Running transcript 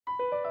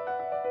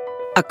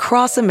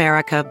Across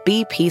America,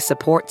 BP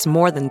supports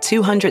more than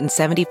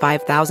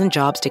 275,000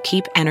 jobs to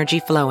keep energy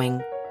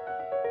flowing.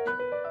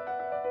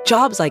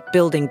 Jobs like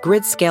building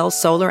grid-scale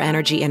solar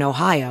energy in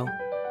Ohio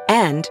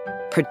and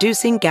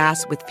producing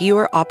gas with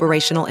fewer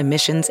operational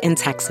emissions in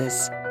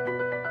Texas.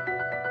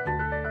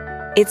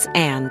 It's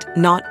and,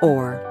 not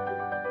or.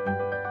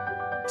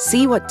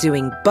 See what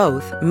doing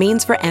both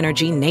means for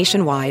energy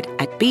nationwide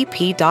at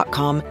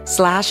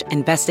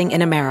bp.com/investing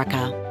in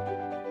America.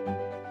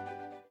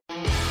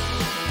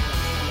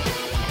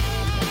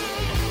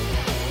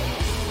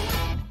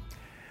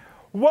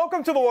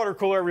 Welcome to the Water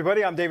Cooler,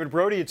 everybody. I'm David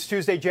Brody. It's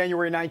Tuesday,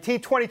 January 19,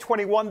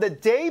 2021, the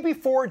day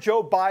before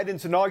Joe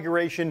Biden's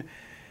inauguration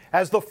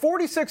as the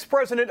 46th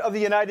president of the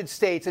United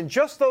States. And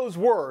just those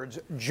words,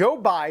 Joe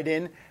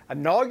Biden,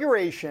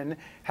 inauguration,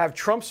 have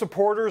Trump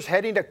supporters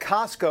heading to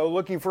Costco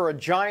looking for a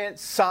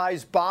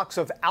giant-sized box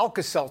of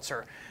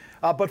Alka-Seltzer.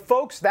 But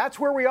folks, that's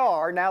where we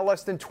are now,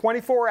 less than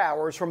 24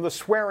 hours from the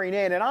swearing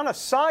in. And on a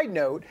side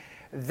note,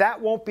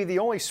 that won't be the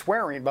only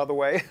swearing, by the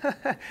way,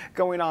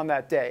 going on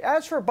that day.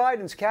 As for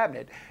Biden's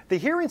cabinet, the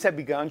hearings have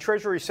begun.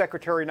 Treasury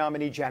Secretary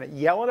nominee Janet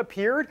Yellen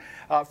appeared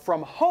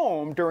from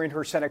home during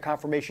her Senate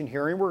confirmation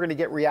hearing. We're going to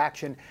get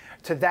reaction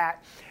to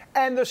that.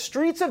 And the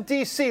streets of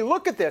D.C.,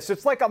 look at this.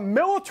 It's like a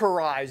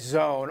militarized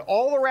zone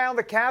all around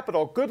the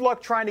Capitol. Good luck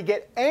trying to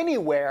get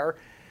anywhere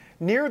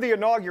near the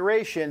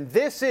inauguration.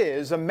 This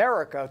is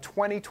America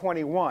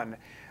 2021.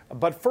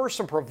 But first,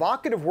 some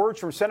provocative words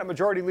from Senate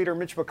Majority Leader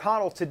Mitch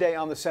McConnell today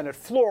on the Senate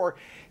floor.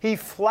 He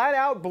flat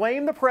out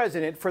blamed the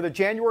president for the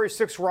January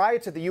 6th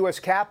riots at the U.S.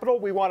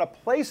 Capitol. We want to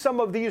play some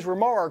of these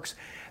remarks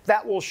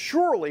that will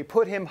surely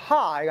put him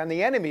high on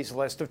the enemies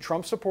list of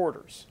Trump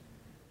supporters.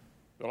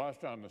 The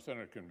last time the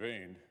Senate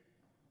convened,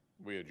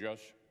 we had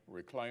just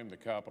reclaimed the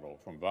Capitol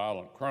from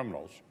violent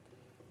criminals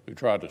who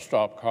tried to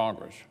stop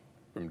Congress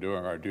from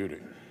doing our duty.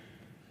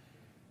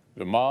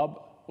 The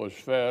mob was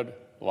fed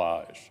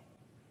lies.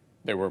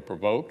 They were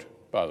provoked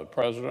by the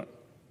president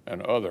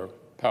and other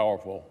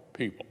powerful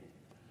people.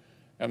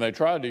 And they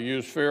tried to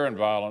use fear and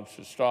violence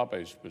to stop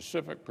a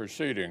specific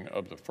proceeding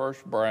of the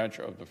first branch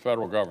of the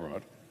federal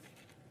government,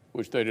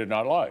 which they did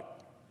not like.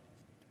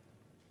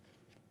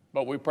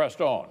 But we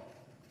pressed on.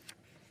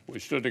 We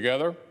stood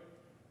together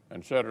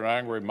and said an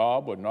angry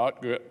mob would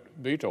not get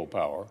veto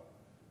power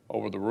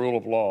over the rule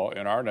of law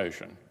in our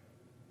nation,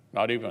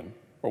 not even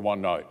for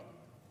one night.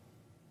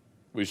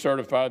 We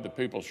certified the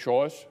people's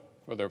choice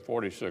for their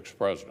 46th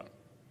president.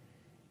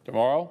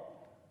 Tomorrow,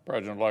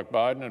 President-elect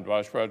Biden and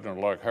Vice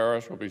President-elect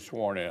Harris will be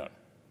sworn in.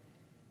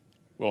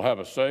 We'll have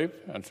a safe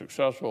and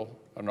successful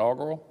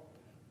inaugural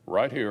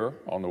right here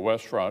on the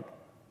west front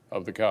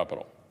of the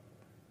Capitol,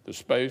 the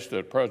space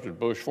that President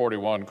Bush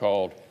 41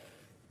 called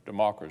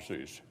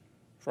democracy's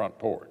front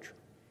porch.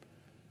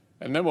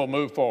 And then we'll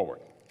move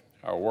forward.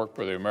 Our work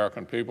for the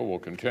American people will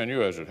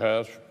continue as it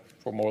has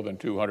for more than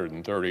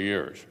 230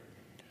 years.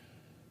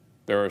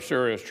 There are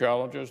serious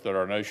challenges that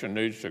our nation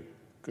needs to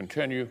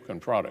continue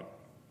confronting.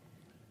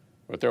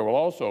 But there will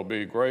also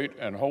be great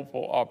and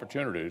hopeful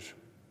opportunities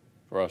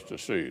for us to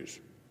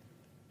seize.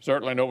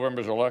 Certainly,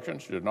 November's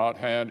elections did not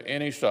hand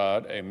any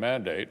side a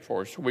mandate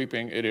for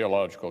sweeping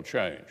ideological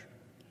change.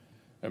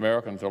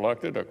 Americans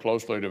elected a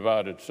closely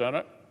divided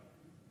Senate,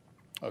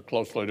 a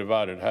closely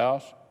divided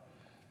House,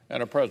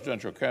 and a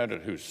presidential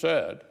candidate who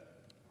said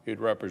he'd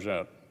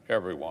represent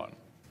everyone.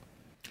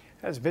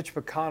 As Mitch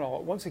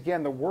McConnell, once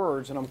again, the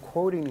words, and I'm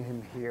quoting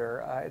him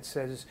here, it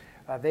says,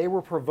 they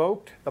were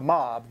provoked, the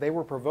mob, they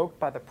were provoked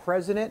by the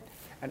president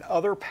and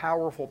other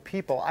powerful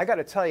people. I got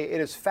to tell you, it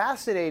is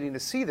fascinating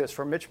to see this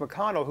from Mitch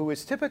McConnell, who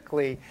is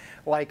typically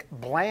like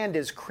bland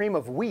as cream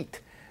of wheat.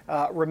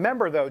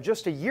 Remember, though,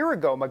 just a year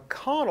ago,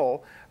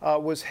 McConnell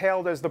was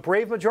hailed as the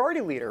brave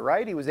majority leader,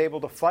 right? He was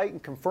able to fight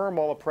and confirm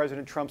all of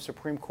President Trump's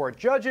Supreme Court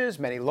judges,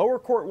 many lower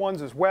court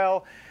ones as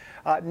well.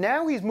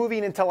 Now he's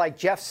moving into like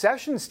Jeff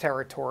Sessions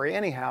territory.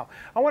 Anyhow,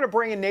 I want to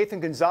bring in Nathan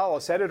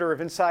Gonzalez, editor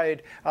of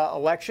Inside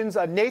Elections.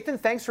 Nathan,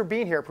 thanks for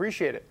being here.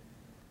 Appreciate it.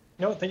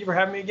 No, thank you for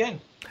having me again.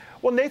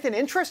 Well, Nathan,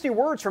 interesting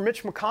words from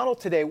Mitch McConnell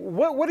today.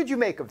 What did you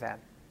make of that?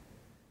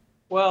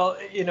 Well,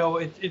 you know,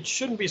 it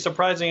shouldn't be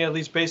surprising, at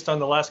least based on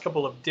the last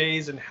couple of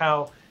days and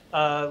how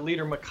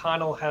Leader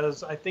McConnell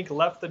has, I think,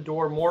 left the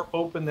door more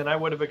open than I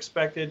would have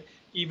expected,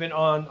 even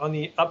on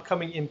the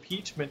upcoming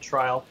impeachment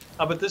trial.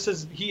 But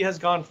he has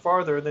gone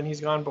farther than he's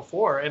gone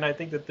before. And I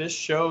think that this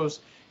shows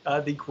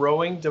the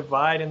growing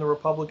divide in the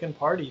Republican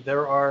Party.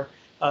 There are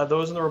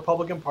those in the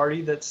Republican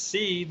Party that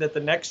see that the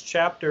next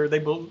chapter, they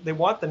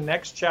want the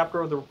next chapter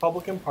of the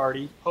Republican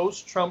Party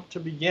post-Trump to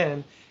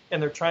begin.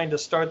 And they're trying to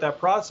start that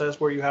process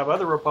where you have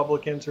other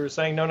Republicans who are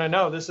saying,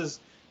 no,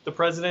 the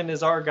president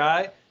is our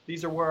guy.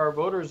 These are where our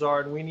voters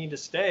are, and we need to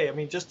stay. I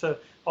mean, just to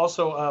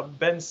also,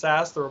 Ben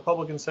Sass, the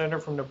Republican senator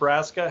from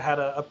Nebraska, had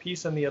a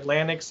piece in The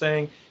Atlantic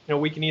saying,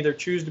 we can either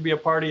choose to be a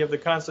party of the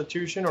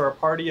Constitution or a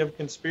party of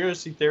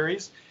conspiracy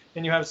theories.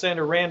 And you have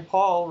Senator Rand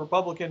Paul,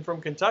 Republican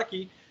from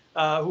Kentucky,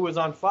 who was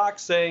on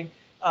Fox saying,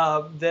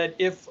 that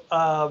if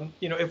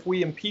if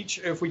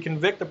we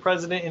convict the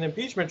president in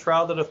impeachment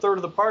trial, that a third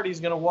of the party is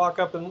going to walk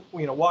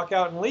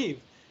out and leave.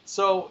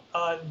 So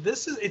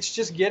it's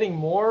just getting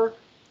more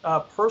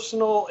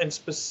personal and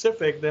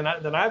specific than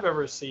I've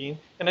ever seen,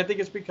 and I think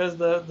it's because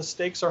the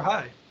stakes are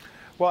high.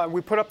 Well,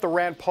 we put up the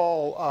Rand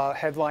Paul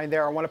headline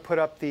there. I want to put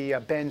up the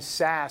Ben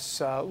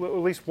Sasse, at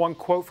least one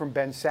quote from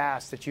Ben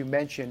Sasse that you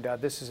mentioned.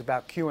 This is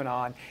about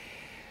QAnon.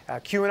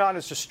 QAnon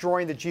is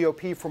destroying the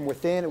GOP from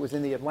within. It was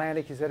in the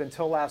Atlantic. He said,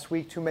 until last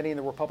week, too many in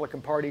the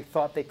Republican Party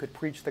thought they could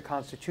preach the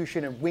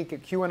Constitution and wink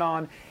at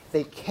QAnon.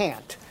 They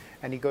can't.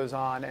 And he goes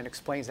on and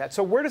explains that.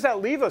 So where does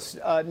that leave us,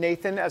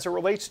 Nathan, as it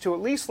relates to,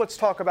 at least let's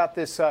talk about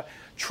this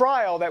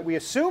trial that we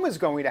assume is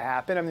going to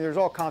happen. I mean, there's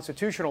all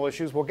constitutional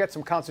issues. We'll get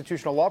some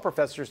constitutional law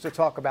professors to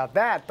talk about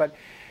that. But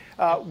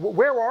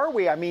where are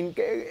we? I mean,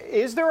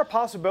 is there a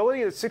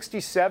possibility that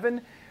 67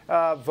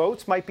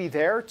 votes might be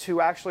there to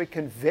actually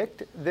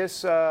convict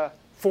this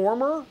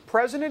former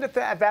president at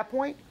that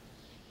point?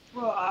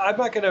 Well, I'm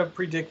not going to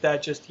predict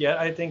that just yet.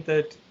 I think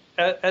that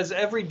as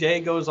every day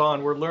goes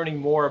on, we're learning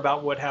more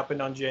about what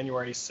happened on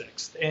January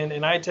 6th.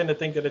 And I tend to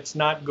think that it's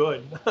not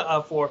good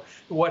for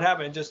what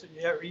happened. Just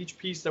each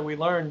piece that we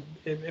learn,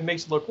 it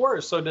makes it look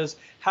worse. So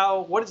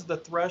what is the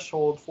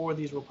threshold for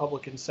these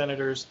Republican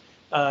senators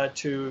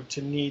to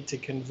need to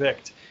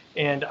convict?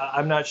 And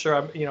I'm not sure,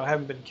 I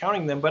haven't been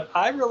counting them, but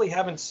I really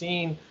haven't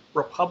seen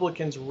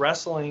Republicans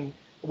wrestling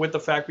with the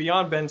fact,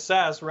 beyond Ben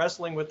Sasse,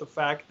 wrestling with the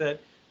fact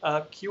that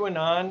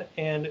QAnon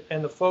and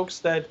the folks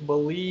that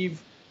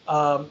believe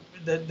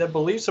that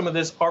believe some of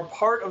this are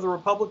part of the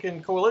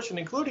Republican coalition,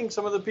 including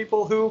some of the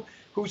people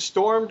who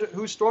stormed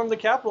the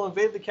Capitol,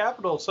 invaded the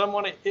Capitol. Some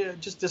want to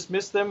just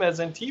dismiss them as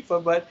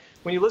Antifa, but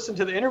when you listen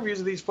to the interviews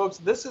of these folks,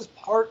 this is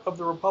part of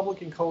the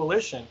Republican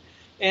coalition.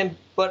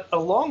 But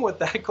along with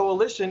that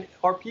coalition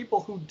are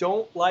people who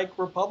don't like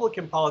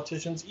Republican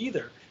politicians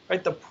either,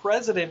 right? The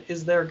president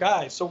is their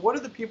guy. So what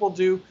do the people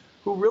do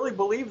who really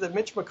believe that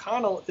Mitch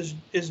McConnell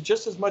is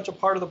just as much a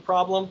part of the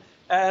problem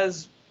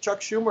as Chuck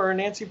Schumer or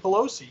Nancy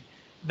Pelosi?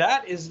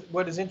 That is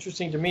what is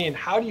interesting to me. And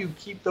how do you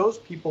keep those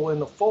people in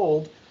the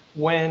fold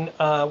when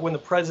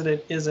the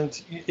president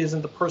isn't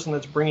the person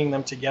that's bringing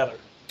them together?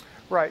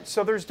 Right.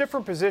 So there's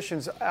different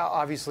positions,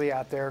 obviously,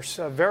 out there,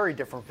 so very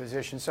different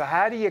positions. So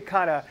how do you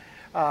kind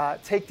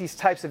of take these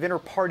types of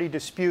inter-party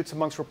disputes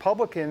amongst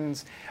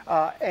Republicans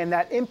and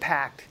that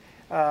impact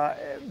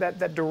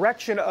that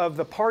direction of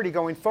the party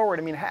going forward?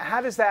 I mean, how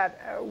does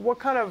that? What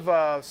kind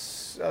of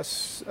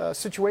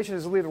situation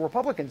does it leave the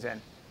Republicans in?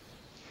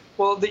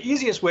 Well, the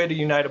easiest way to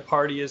unite a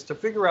party is to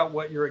figure out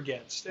what you're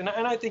against, and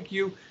I think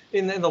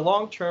in the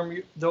long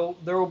term,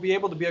 there will be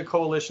able to be a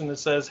coalition that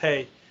says,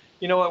 hey,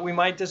 you know what, we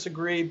might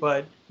disagree,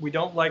 but we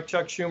don't like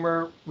Chuck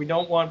Schumer. We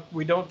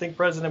don't think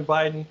President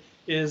Biden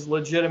is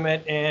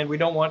legitimate, and we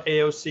don't want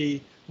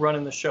AOC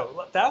running the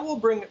show. That will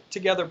bring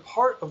together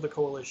part of the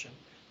coalition.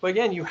 But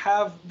again, you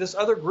have this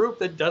other group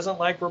that doesn't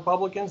like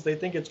Republicans. They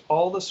think it's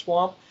all the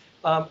swamp.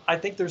 I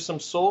think there's some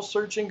soul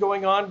searching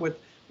going on with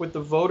the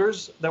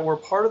voters that were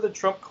part of the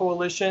Trump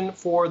coalition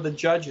for the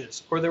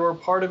judges, or they were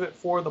part of it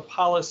for the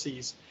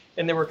policies,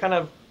 and they were kind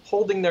of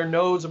holding their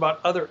nose about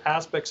other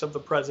aspects of the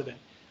president.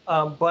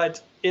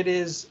 But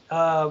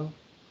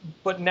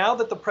now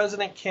that the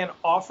president can't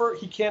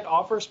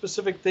offer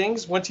specific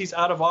things once he's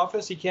out of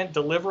office, he can't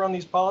deliver on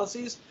these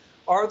policies.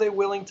 Are they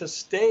willing to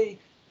stay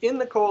in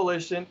the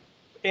coalition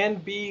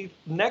and be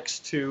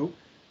next to,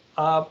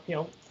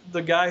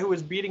 the guy who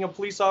was beating a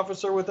police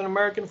officer with an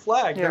American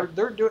flag? Yeah.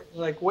 They're doing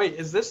like, wait,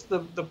 is this the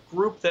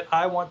group that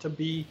I want to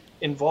be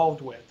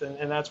involved with?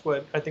 And that's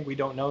what I think we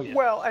don't know yet.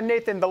 Well, and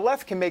Nathan, the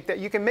left can make that.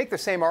 You can make the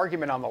same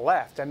argument on the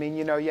left. I mean,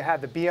 you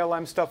had the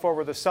BLM stuff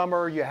over the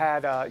summer. You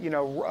had,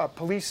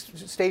 police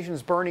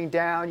stations burning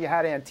down. You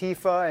had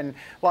Antifa and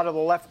a lot of the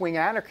left-wing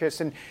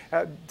anarchists. And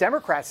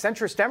Democrats,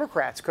 centrist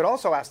Democrats, could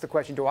also ask the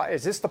question,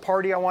 is this the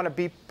party I want to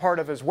be part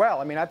of as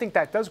well? I mean, I think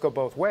that does go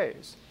both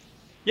ways.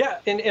 Yeah,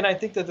 and I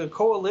think that the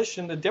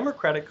coalition, the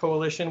Democratic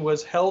coalition,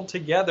 was held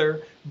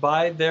together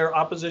by their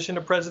opposition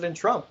to President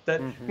Trump. I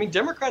mean,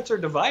 Democrats are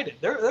divided.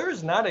 There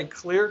is not a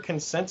clear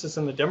consensus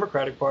in the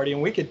Democratic Party,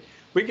 and we could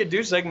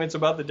do segments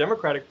about the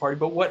Democratic Party,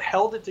 but what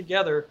held it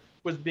together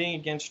was being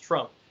against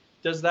Trump.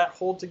 Does that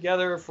hold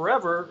together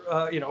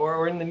forever,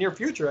 or in the near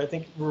future? I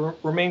think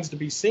remains to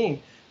be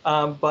seen.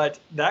 But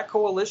that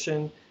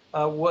coalition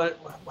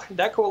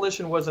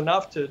was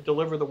enough to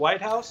deliver the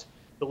White House,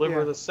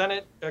 deliver the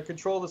Senate,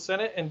 control the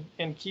Senate,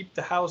 and keep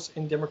the House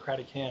in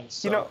Democratic hands.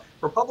 So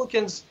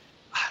Republicans,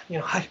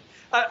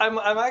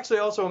 I'm actually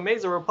also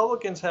amazed that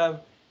Republicans have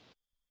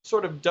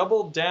sort of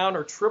doubled down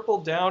or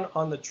tripled down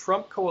on the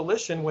Trump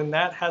coalition when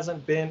that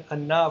hasn't been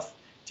enough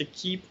to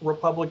keep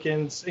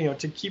Republicans,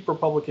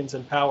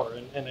 in power.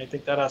 And I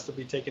think that has to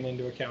be taken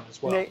into account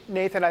as well.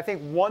 Nathan, I think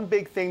one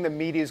big thing the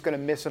media is going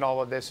to miss in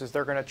all of this is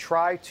they're going to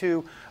try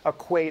to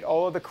equate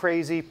all of the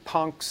crazy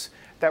punks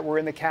that were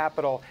in the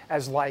Capitol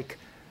as like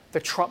the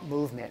Trump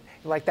movement,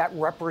 like that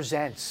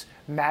represents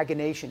MAGA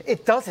nation.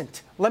 It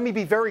doesn't. Let me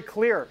be very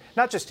clear,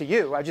 not just to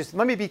you,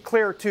 let me be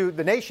clear to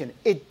the nation.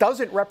 It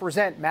doesn't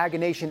represent MAGA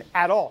nation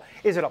at all.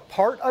 Is it a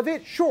part of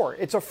it? Sure,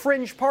 it's a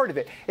fringe part of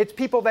it. It's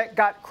people that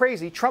got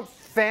crazy. Trump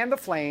fanned the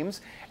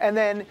flames, and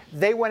then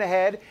they went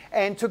ahead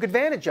and took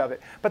advantage of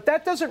it. But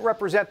that doesn't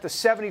represent the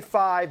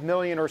 75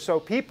 million or so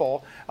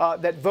people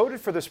that voted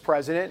for this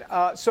president.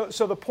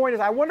 So the point is,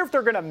 I wonder if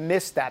they're going to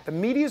miss that. The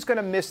media is going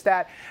to miss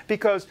that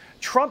because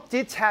Trump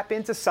did tap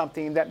into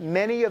something that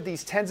many of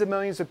these tens of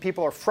millions of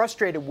people are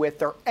frustrated with.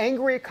 They're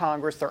angry at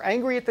Congress. They're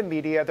angry at the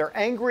media. They're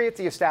angry at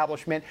the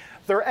establishment.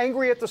 They're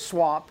angry at the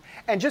swamp.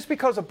 And just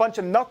because a bunch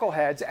of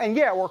knuckleheads, and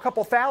yeah, we're a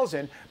couple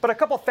thousand, but a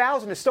couple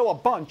thousand is still a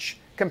bunch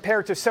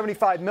compared to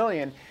 75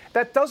 million,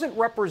 that doesn't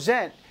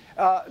represent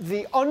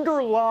the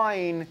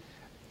underlying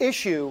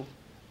issue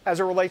as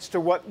it relates to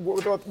what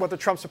the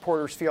Trump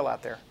supporters feel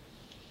out there.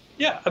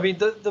 Yeah, I mean,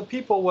 the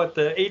people,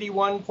 the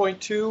 81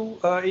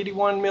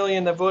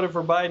 million that voted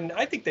for Biden,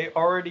 I think they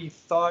already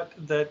thought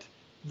that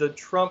the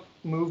Trump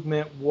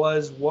movement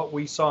was what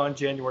we saw on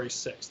January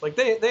 6th. Like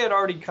they had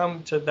already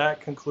come to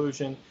that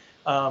conclusion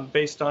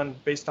based on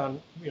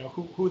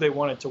who they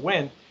wanted to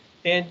win.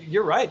 And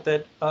you're right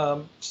that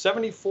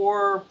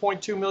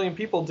 74.2 million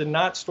people did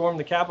not storm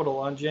the Capitol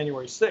on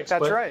January 6th.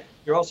 That's right.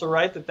 You're also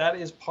right that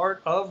is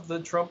part of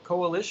the Trump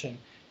coalition.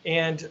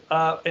 And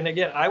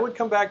again, I would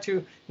come back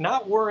to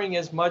not worrying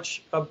as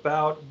much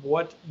about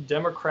what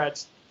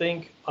Democrats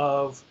think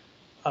of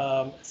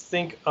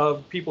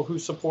people who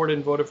supported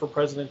and voted for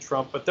President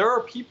Trump. But there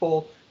are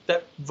people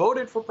that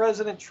voted for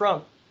President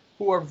Trump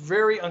who are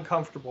very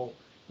uncomfortable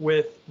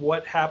with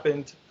what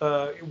happened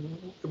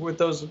with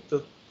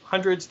the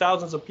hundreds,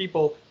 thousands of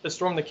people that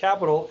stormed the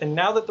Capitol. And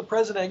now that the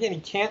president,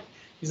 again,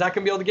 he's not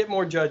going to be able to get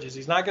more judges.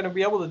 He's not going to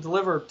be able to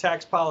deliver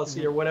tax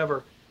policy or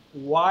whatever.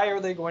 Why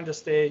are they going to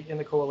stay in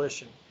the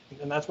coalition?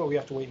 And that's what we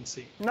have to wait and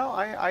see. No,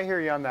 I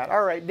hear you on that.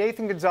 All right,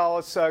 Nathan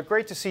Gonzalez,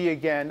 great to see you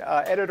again,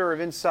 editor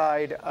of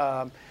Inside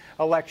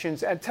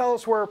Elections. And tell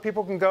us where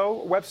people can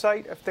go,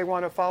 website, if they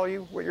want to follow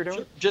you, what you're doing.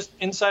 Sure. Just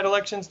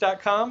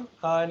InsideElections.com.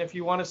 And if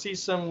you want to see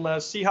some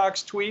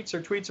Seahawks tweets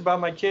or tweets about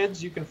my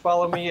kids, you can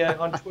follow me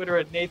on Twitter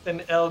at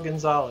Nathan L.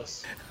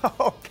 Gonzalez.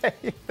 Okay,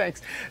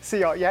 thanks.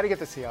 Seahawks. You had to get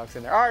the Seahawks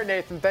in there. All right,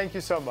 Nathan, thank you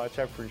so much.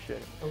 I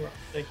appreciate it. All right,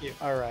 thank you.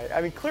 All right.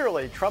 I mean,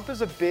 clearly, Trump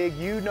is a big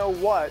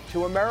you-know-what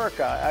to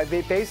America.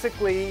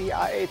 Basically,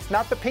 it's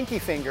not the pinky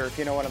finger, if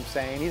you know what I'm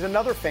saying. He's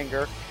another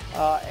finger,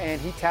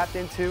 and he tapped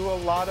into a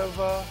lot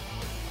of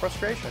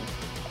frustration.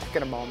 Back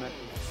in a moment.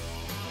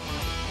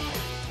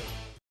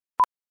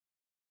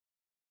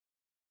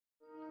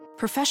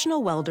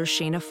 Professional welder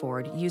Shayna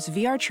Ford used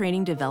VR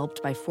training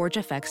developed by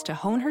ForgeFX to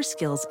hone her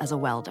skills as a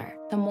welder.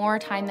 The more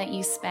time that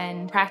you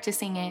spend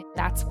practicing it,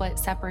 that's what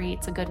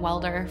separates a good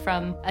welder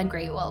from a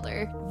great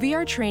welder.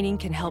 VR training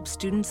can help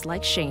students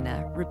like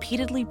Shayna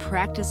repeatedly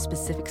practice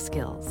specific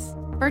skills.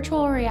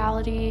 Virtual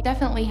reality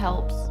definitely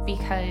helps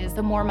because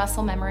the more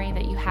muscle memory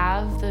that you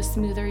have, the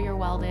smoother your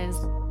weld is.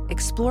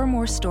 Explore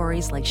more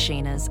stories like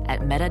Shayna's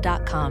at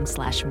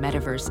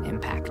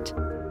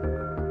meta.com/metaverseimpact.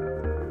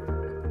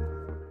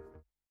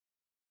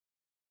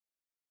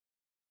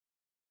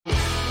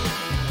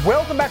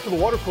 Welcome back to the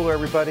water cooler,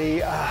 everybody.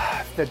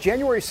 The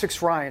January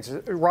 6th riots,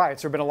 there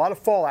have been a lot of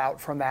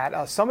fallout from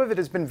that. Some of it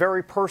has been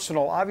very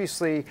personal.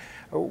 Obviously,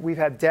 we've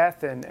had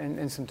death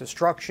and some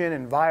destruction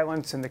and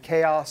violence and the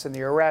chaos and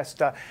the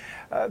arrest.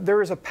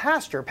 There is a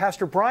pastor,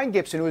 Pastor Brian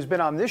Gibson, who has been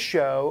on this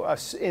show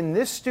in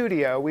this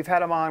studio. We've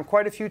had him on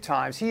quite a few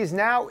times. He is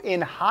now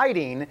in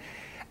hiding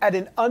at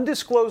an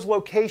undisclosed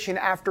location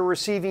after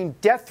receiving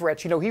death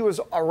threats. You know, he was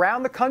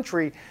around the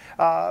country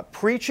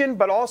preaching,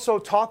 but also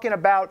talking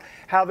about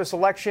how this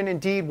election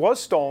indeed was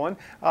stolen,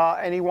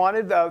 and he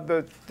wanted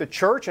the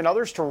church and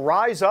others to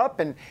rise up,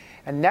 and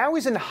now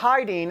he's in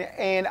hiding,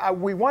 and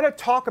we want to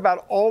talk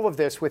about all of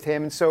this with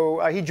him, and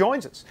so he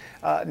joins us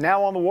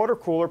now on the water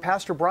cooler,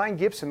 Pastor Brian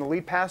Gibson, the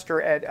lead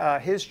pastor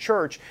at his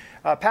church.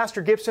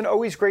 Pastor Gibson,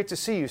 always great to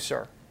see you,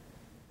 sir.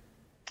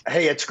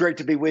 Hey, it's great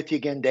to be with you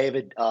again,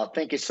 David.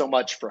 Thank you so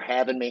much for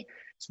having me.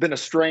 It's been a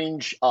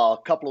strange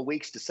couple of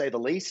weeks, to say the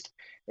least.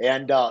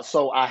 And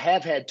so I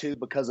have had to,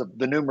 because of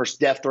the numerous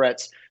death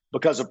threats,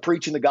 because of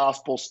preaching the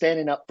gospel,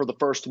 standing up for the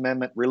First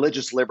Amendment,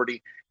 religious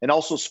liberty, and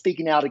also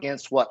speaking out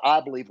against what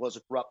I believe was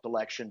a corrupt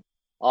election.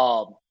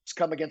 It's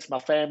come against my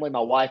family, my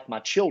wife, my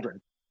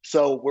children.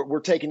 So we're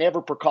taking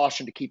every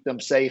precaution to keep them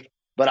safe.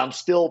 But I'm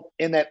still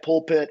in that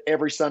pulpit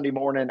every Sunday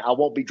morning. I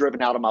won't be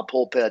driven out of my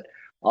pulpit.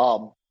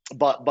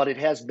 But it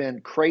has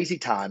been crazy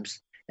times,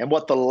 and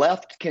what the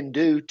left can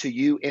do to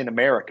you in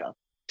America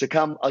to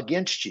come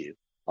against you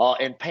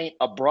and paint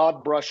a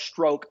broad brush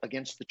stroke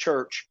against the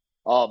church,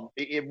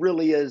 it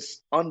really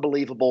is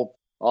unbelievable,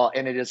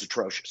 and it is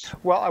atrocious.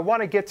 Well, I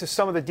want to get to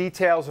some of the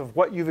details of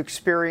what you've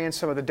experienced,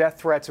 some of the death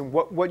threats, and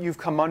what you've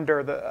come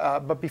under.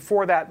 But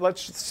before that,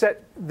 let's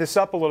set this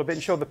up a little bit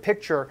and show the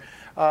picture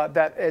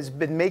that has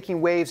been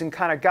making waves and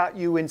kind of got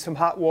you in some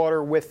hot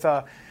water with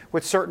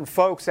with certain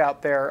folks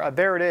out there.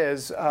 There it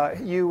is.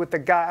 You with the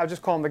guy, I'll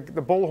just call him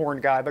the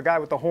bullhorn guy, the guy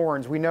with the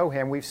horns. We know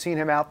him. We've seen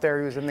him out there.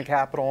 He was in the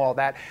Capitol, all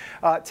that.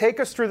 Take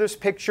us through this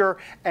picture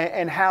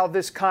and how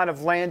this kind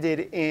of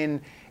landed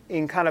in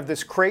kind of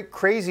this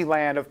crazy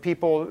land of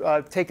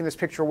people taking this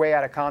picture way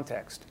out of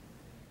context.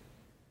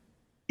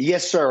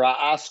 Yes, sir.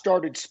 I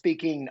started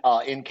speaking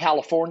in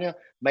California,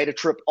 made a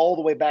trip all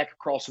the way back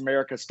across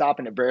America,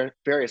 stopping at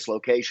various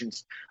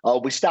locations.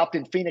 We stopped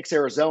in Phoenix,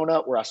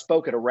 Arizona, where I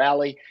spoke at a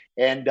rally,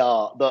 and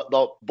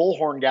the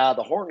bullhorn guy,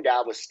 the horn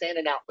guy, was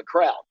standing out in the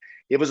crowd.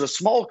 It was a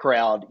small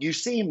crowd. You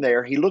see him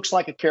there. He looks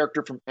like a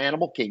character from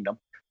Animal Kingdom.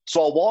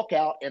 So I walk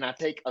out and I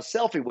take a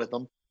selfie with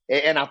him,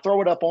 and I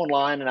throw it up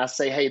online, and I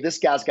say, hey, this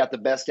guy's got the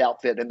best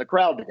outfit in the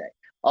crowd today.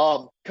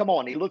 Come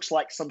on, he looks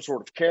like some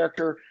sort of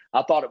character.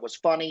 I thought it was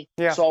funny.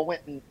 Yeah. So I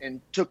went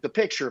and took the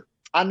picture.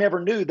 I never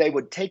knew they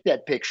would take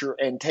that picture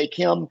and take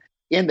him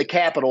in the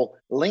Capitol,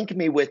 link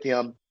me with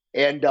him,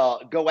 and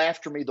go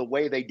after me the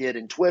way they did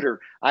in Twitter.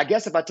 I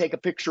guess if I take a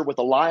picture with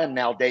a lion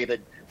now,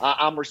 David,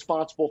 I'm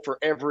responsible for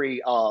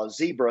every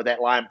zebra that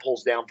lion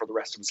pulls down for the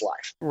rest of his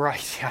life.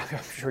 Right. Yeah,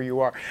 I'm sure you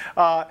are.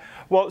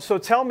 Well, so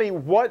tell me,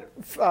 what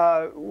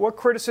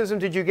criticism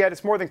did you get?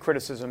 It's more than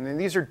criticism. I mean,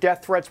 these are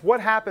death threats. What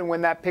happened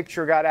when that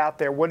picture got out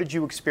there? What did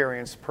you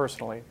experience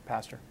personally,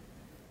 Pastor?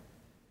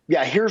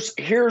 Yeah,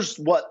 here's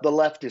what the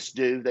leftists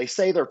do. They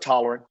say they're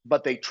tolerant,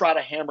 but they try to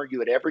hammer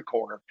you at every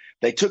corner.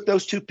 They took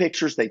those two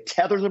pictures, they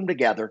tether them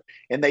together,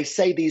 and they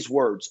say these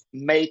words,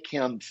 make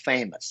him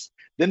famous.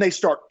 Then they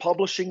start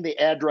publishing the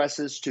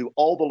addresses to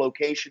all the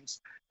locations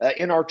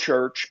in our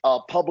church,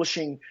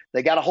 publishing.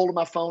 They got a hold of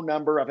my phone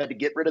number. I've had to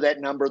get rid of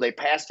that number. They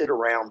passed it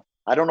around.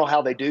 I don't know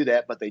how they do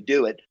that, but they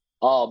do it.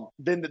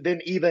 Then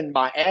even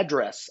my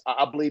address,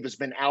 I believe, has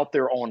been out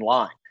there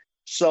online.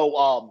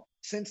 So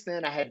since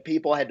then, I had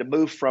to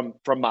move from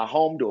my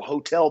home to a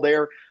hotel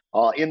there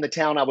in the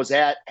town I was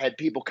at. Had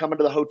people coming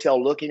to the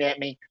hotel looking at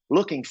me,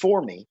 looking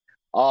for me.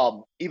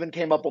 Even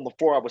came up on the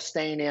floor I was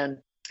staying in.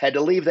 Had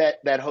to leave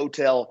that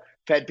hotel.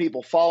 Had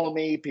people follow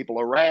me, people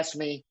harass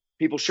me.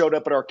 People showed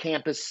up at our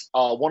campus,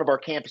 one of our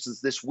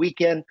campuses this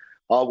weekend,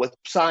 with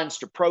signs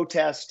to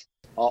protest.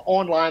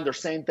 Online, they're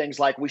saying things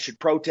like we should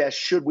protest.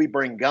 Should we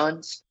bring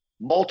guns?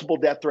 Multiple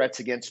death threats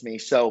against me.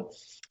 So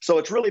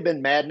it's really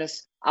been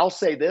madness. I'll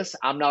say this,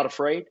 I'm not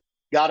afraid.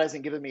 God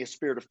hasn't given me a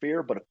spirit of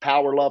fear, but of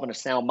power, love, and a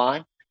sound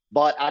mind.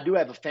 But I do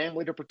have a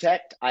family to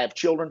protect. I have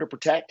children to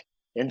protect.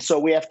 And so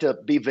we have to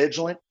be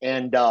vigilant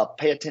and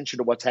pay attention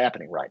to what's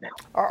happening right now.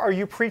 Are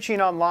you preaching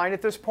online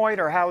at this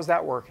point, or how is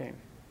that working?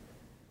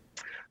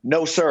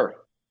 No, sir.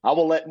 I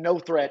will let no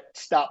threat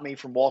stop me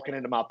from walking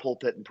into my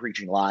pulpit and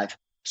preaching live.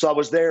 So I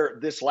was there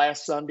this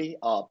last Sunday,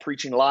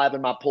 preaching live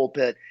in my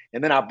pulpit,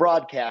 and then I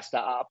broadcast.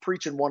 I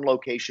preach in one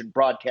location,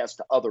 broadcast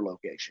to other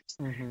locations,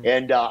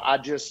 and I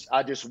just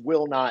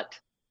will not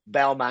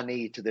bow my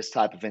knee to this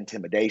type of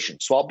intimidation.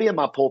 So I'll be in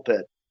my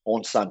pulpit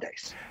on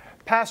Sundays.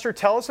 Pastor,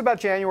 tell us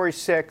about January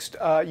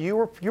 6th.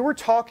 You were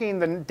talking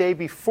the day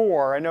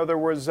before. I know there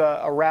was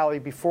a rally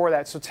before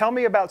that. So tell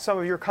me about some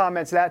of your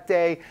comments that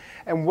day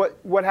and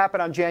what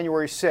happened on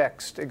January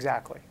 6th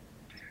exactly.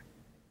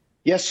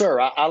 Yes, sir.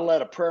 I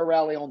led a prayer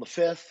rally on the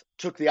 5th,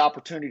 took the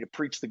opportunity to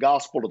preach the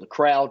gospel to the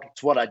crowd.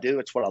 It's what I do.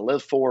 It's what I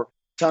live for.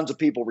 Tons of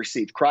people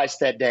received Christ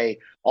that day.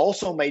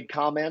 Also made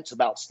comments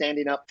about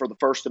standing up for the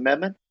First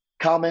Amendment,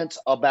 comments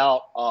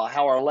about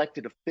how our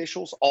elected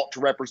officials ought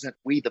to represent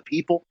we the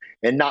people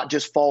and not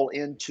just fall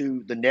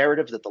into the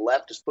narrative that the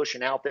left is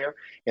pushing out there.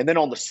 And then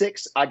on the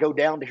 6th, I go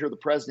down to hear the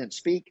president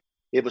speak.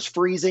 It was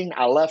freezing.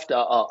 I left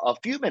a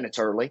few minutes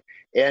early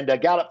and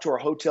got up to our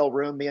hotel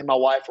room. Me and my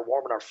wife were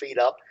warming our feet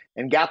up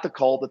and got the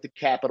call that the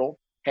Capitol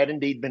had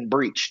indeed been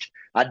breached.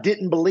 I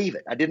didn't believe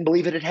it. I didn't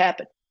believe it had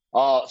happened.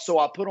 So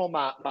I put on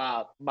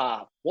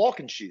my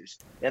walking shoes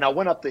and I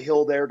went up the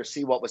hill there to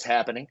see what was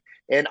happening.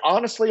 And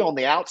honestly, on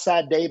the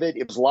outside, David,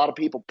 it was a lot of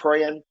people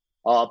praying,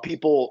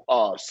 people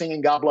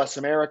singing God Bless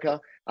America.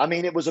 I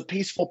mean, it was a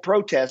peaceful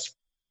protest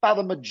by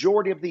the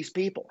majority of these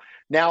people.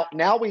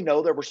 Now we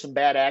know there were some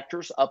bad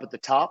actors up at the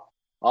top.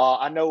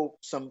 I know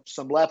some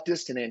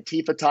leftist and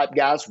Antifa type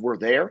guys were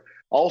there.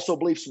 Also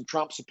believe some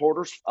Trump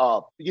supporters,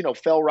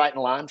 fell right in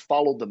line,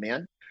 followed them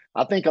in.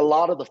 I think a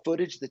lot of the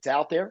footage that's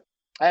out there,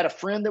 I had a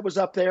friend that was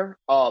up there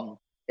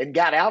and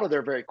got out of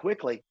there very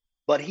quickly,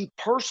 but he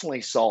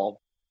personally saw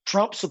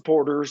Trump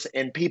supporters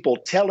and people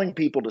telling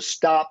people to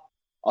stop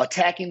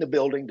attacking the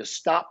building, to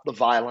stop the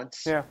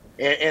violence. Yeah.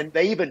 And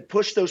they even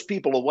pushed those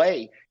people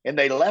away and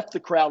they left the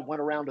crowd,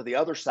 went around to the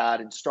other side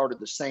and started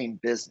the same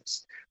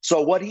business. So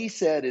what he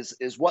said is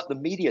what the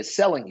media is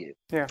selling you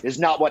is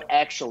not what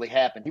actually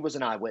happened. He was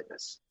an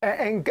eyewitness.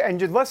 And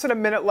just less than a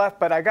minute left,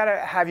 but I got to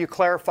have you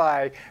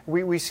clarify.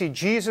 We see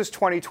Jesus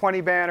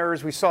 2020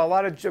 banners. We saw a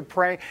lot of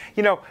praying,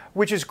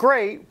 which is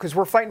great because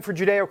we're fighting for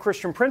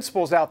Judeo-Christian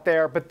principles out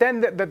there. But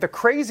then the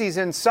crazies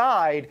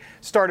inside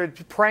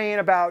started praying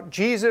about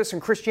Jesus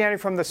and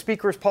Christianity from the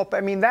speaker's pulpit.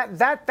 I mean,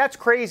 that's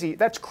crazy.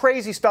 That's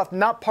crazy stuff,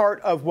 not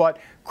part of what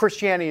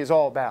Christianity is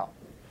all about.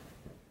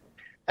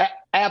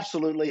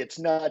 Absolutely. It's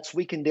nuts.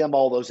 We condemn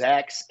all those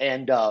acts.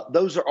 And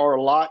those are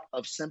a lot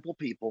of simple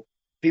people,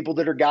 people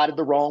that are guided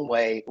the wrong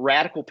way,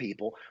 radical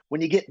people.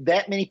 When you get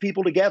that many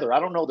people together, I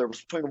don't know, there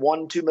was between 1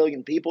 and 2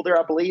 million people there,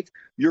 I believe,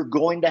 you're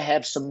going to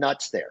have some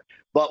nuts there.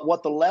 But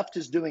what the left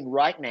is doing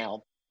right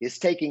now is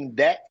taking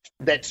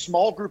that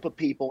small group of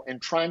people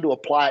and trying to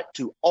apply it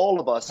to all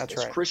of us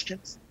as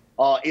Christians.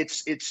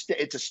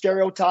 It's a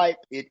stereotype.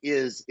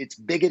 It's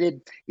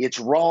bigoted. It's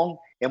wrong,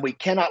 and we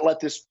cannot let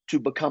this to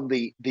become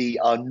the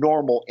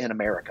normal in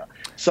America.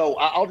 So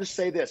I'll just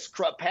say this: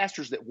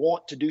 pastors that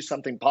want to do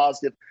something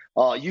positive,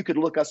 you could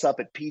look us up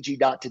at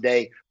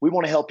pg.today. We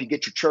want to help you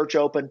get your church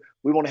open.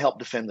 We want to help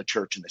defend the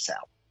church in this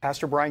hour.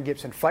 Pastor Brian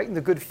Gibson, fighting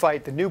the good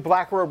fight, the new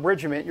Black Robe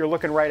Regiment. You're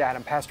looking right at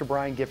him, Pastor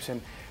Brian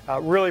Gibson.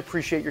 Really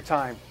appreciate your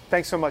time.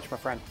 Thanks so much, my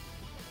friend.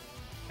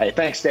 Hey,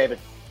 thanks, David.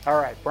 All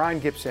right, Brian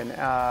Gibson.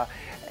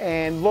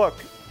 And look,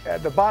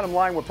 the bottom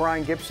line with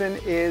Brian Gibson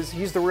is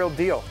he's the real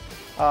deal.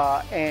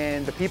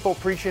 And the people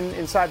preaching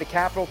inside the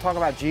Capitol talking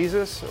about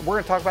Jesus, we're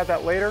going to talk about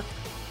that later.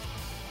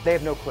 They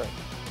have no clue.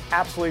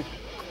 Absolutely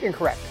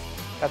incorrect.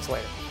 That's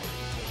later.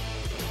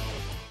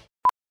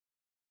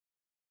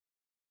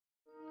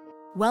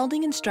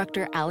 Welding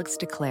instructor Alex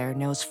DeClaire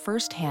knows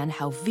firsthand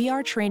how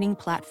VR training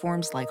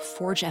platforms like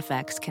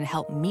ForgeFX can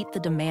help meet the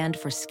demand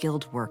for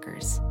skilled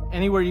workers.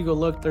 Anywhere you go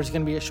look, there's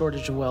going to be a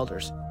shortage of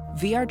welders.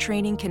 VR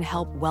training can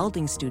help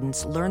welding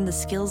students learn the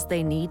skills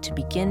they need to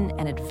begin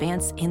and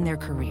advance in their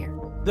career.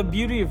 The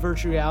beauty of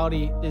virtual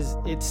reality is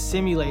it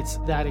simulates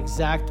that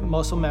exact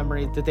muscle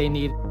memory that they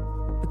need.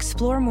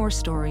 Explore more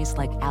stories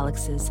like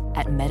Alex's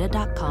at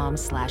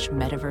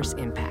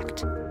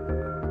meta.com/metaverseimpact.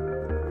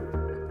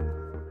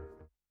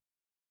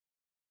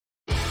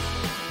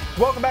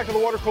 Welcome back to the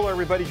Water Cooler,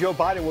 everybody. Joe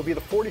Biden will be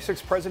the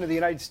 46th president of the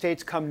United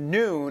States come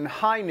noon,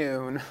 high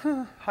noon.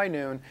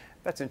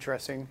 That's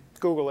interesting.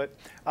 Google it.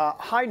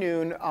 High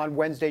noon on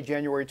Wednesday,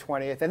 January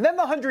 20th. And then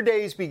the 100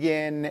 days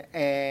begin.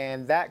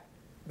 And that,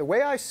 the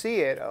way I see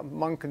it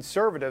among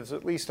conservatives,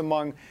 at least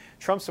among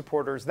Trump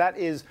supporters, that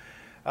is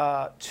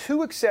 2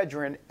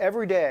 Excedrin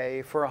every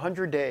day for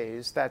 100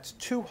 days. That's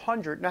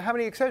 200. Now, how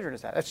many Excedrin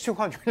is that? That's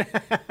 200.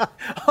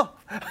 Oh,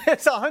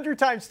 it's 100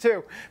 times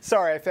 2.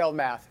 Sorry, I failed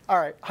math. All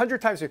right,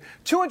 100 times 2.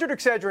 200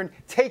 Excedrin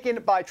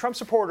taken by Trump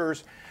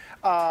supporters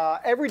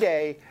every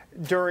day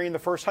during the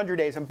first 100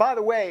 days. And by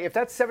the way, if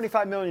that's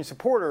 75 million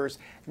supporters,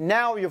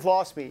 now you've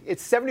lost me.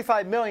 It's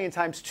 75 million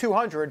times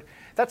 200.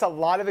 That's a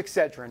lot of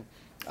Excedrin,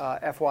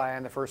 FYI,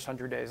 in the first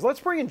 100 days. Let's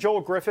bring in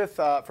Joel Griffith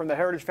from the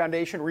Heritage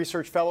Foundation,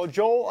 research fellow.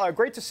 Joel,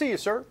 great to see you,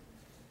 sir.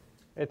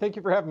 Hey, thank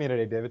you for having me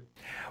today, David.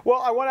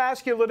 Well, I want to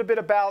ask you a little bit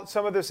about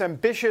some of this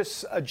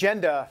ambitious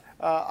agenda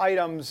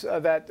items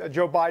that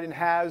Joe Biden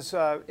has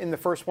in the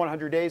first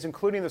 100 days,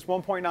 including this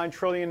 $1.9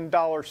 trillion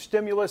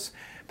stimulus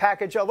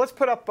package. Let's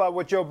put up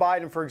what Joe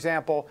Biden, for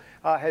example,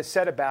 has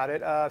said about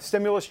it.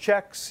 Stimulus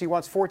checks, he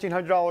wants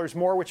 $1,400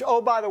 more, which,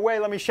 oh, by the way,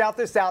 let me shout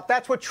this out.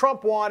 That's what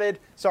Trump wanted.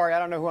 Sorry, I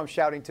don't know who I'm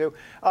shouting to.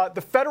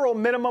 The federal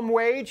minimum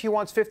wage, he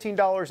wants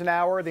 $15 an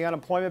hour. The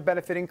unemployment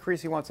benefit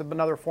increase, he wants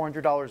another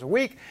 $400 a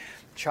week.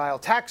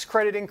 Child tax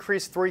credit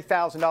increase,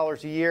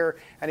 $3,000 a year,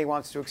 and he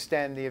wants to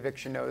extend the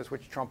eviction notice,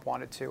 which Trump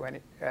wanted to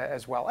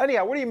as well.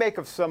 Anyhow, what do you make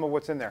of some of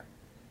what's in there?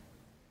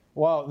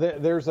 Well,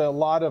 there's a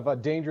lot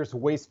of dangerous,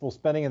 wasteful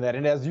spending in that.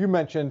 And as you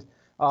mentioned,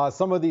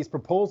 some of these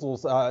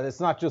proposals, it's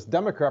not just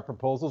Democrat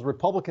proposals,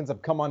 Republicans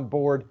have come on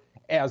board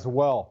as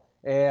well.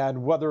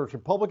 And whether it's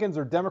Republicans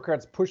or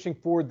Democrats pushing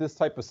forward this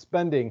type of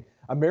spending,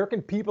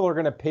 American people are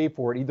going to pay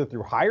for it either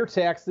through higher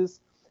taxes,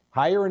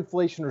 higher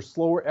inflation, or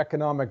slower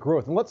economic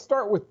growth. And let's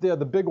start with the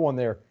big one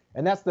there,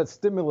 and that's that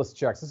stimulus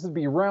checks. This would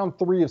be round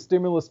 3 of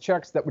stimulus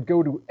checks that would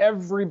go to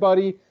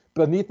everybody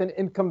beneath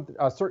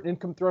a certain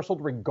income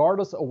threshold,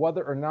 regardless of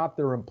whether or not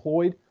they're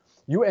employed.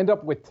 You end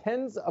up with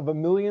tens of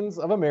millions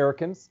of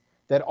Americans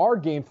that are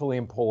gainfully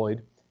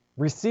employed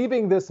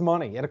receiving this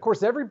money. And of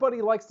course,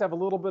 everybody likes to have a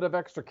little bit of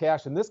extra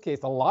cash. In this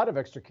case, a lot of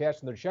extra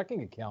cash in their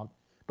checking account.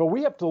 But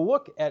we have to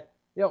look at,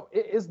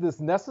 is this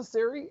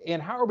necessary,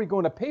 and how are we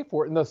going to pay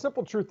for it? And the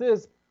simple truth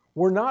is,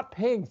 we're not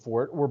paying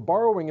for it. We're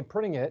borrowing and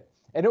printing it,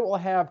 and it will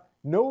have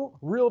no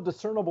real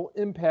discernible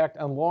impact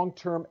on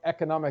long-term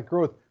economic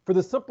growth for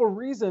the simple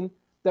reason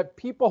that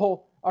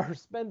people are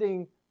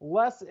spending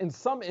less in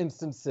some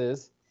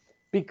instances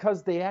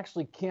because they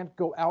actually can't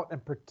go out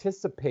and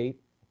participate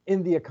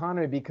in the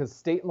economy because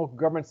state and local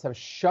governments have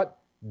shut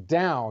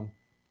down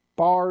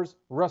bars,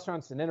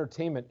 restaurants, and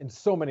entertainment in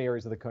so many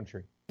areas of the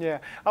country. Yeah,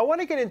 I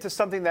want to get into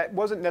something that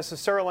wasn't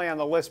necessarily on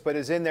the list, but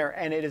is in there,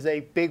 and it is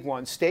a big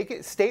one. State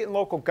and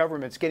local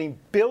governments getting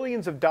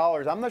billions of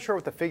dollars. I'm not sure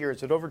what the figure is.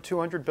 Is it over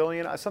 200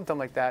 billion? Something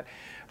like that.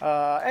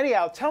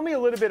 Anyhow, tell me a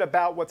little bit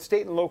about what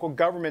state and local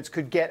governments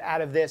could get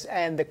out of this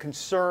and the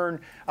concern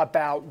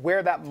about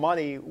where that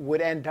money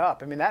would end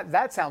up. I mean,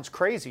 that sounds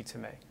crazy to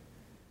me.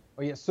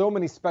 Oh, yeah, so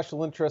many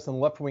special interests and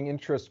left-wing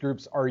interest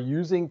groups are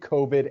using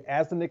COVID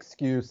as an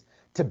excuse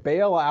to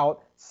bail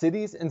out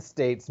cities and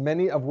states,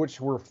 many of which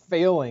were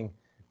failing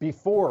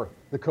before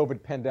the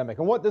COVID pandemic.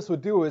 And what this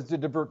would do is to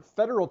divert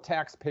federal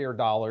taxpayer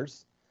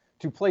dollars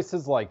to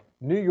places like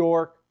New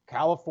York,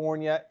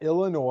 California,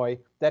 Illinois,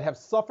 that have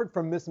suffered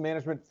from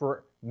mismanagement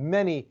for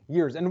many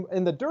years.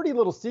 And the dirty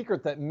little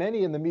secret that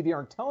many in the media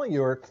aren't telling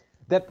you are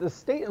that the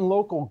state and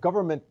local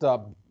government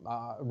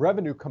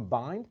revenue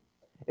combined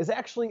is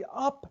actually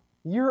up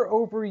year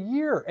over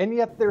year, and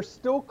yet they're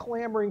still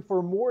clamoring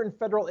for more in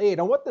federal aid.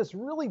 And what this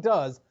really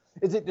does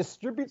is it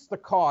distributes the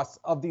costs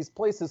of these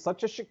places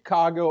such as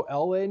Chicago,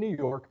 LA, New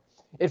York.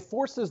 It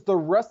forces the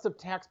rest of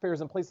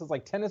taxpayers in places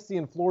like Tennessee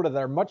and Florida that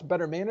are much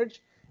better managed,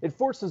 it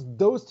forces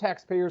those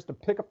taxpayers to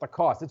pick up the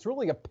cost. It's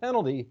really a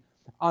penalty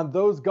on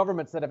those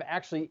governments that have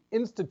actually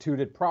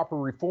instituted proper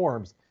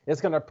reforms. It's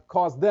going to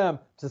cause them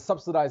to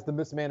subsidize the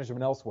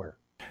mismanagement elsewhere.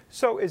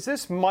 So is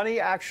this money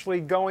actually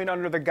going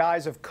under the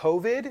guise of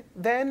COVID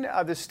then,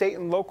 the state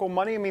and local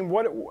money? I mean,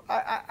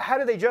 how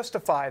do they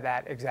justify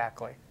that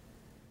exactly?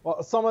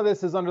 Well, some of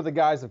this is under the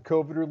guise of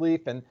COVID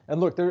relief. And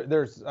look,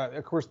 there's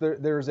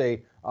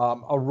a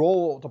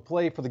role to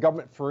play for the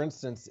government, for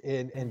instance,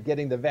 in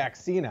getting the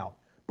vaccine out.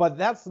 But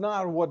that's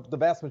not what the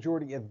vast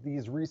majority of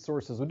these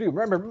resources would do.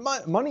 Remember,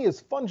 money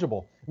is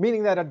fungible,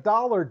 meaning that a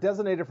dollar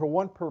designated for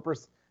one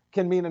purpose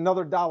can mean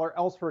another dollar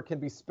elsewhere can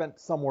be spent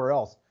somewhere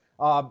else.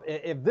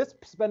 If this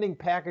spending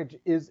package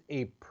is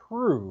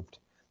approved,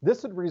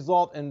 this would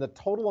result in the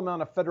total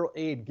amount of federal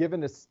aid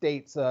given to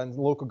states and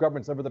local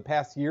governments over the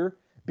past year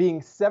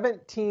being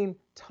 17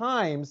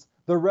 times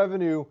the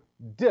revenue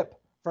dip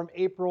from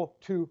April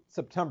to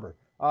September.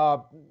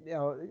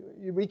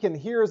 We can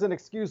hear as an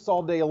excuse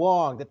all day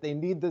long that they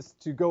need this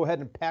to go ahead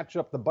and patch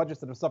up the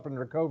budgets that have suffered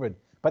under COVID,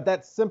 but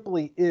that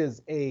simply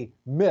is a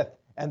myth,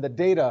 and the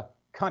data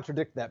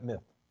contradict that myth.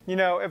 You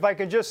know, if I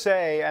could just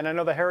say, and I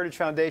know the Heritage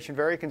Foundation,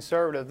 very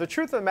conservative, the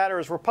truth of the matter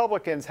is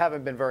Republicans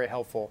haven't been very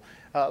helpful,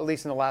 at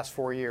least in the last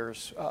 4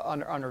 years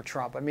under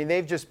Trump. I mean,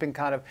 they've just been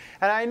kind of,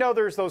 and I know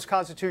there's those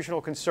constitutional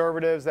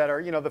conservatives that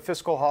are, the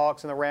fiscal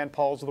hawks and the Rand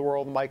Pauls of the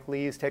world, Mike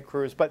Lee's, Ted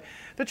Cruz. But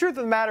the truth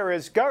of the matter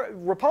is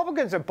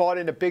Republicans have bought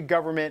into big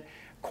government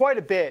quite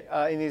a bit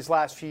in these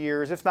last few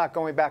years, if not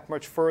going back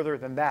much further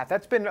than that.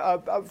 That's been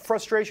a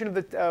frustration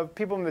of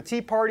people in the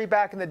Tea Party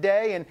back in the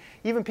day and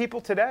even people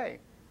today.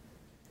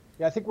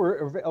 Yeah, I think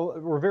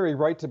we're very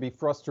right to be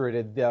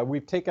frustrated.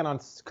 We've taken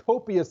on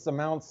copious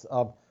amounts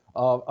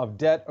of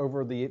debt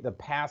over the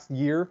past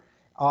year.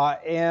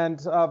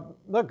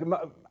 Look,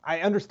 I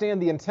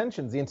understand the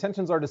intentions. The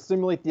intentions are to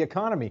stimulate the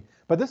economy.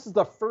 But this is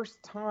the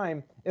first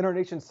time in our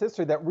nation's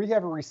history that we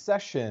have a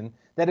recession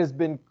that has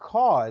been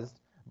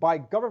caused by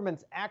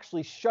governments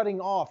actually shutting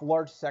off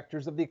large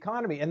sectors of the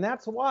economy. And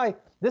that's why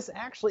this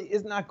actually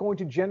is not going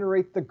to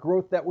generate the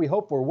growth that we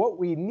hope for. What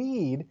we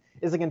need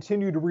is a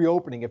continued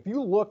reopening. If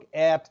you look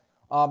at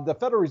the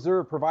Federal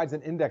Reserve provides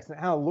an index and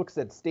how it looks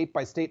at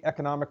state-by-state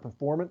economic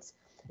performance.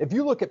 If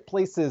you look at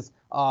places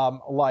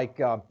like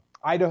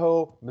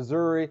Idaho,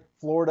 Missouri,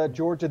 Florida,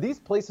 Georgia, these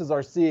places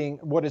are seeing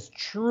what is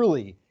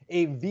truly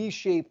a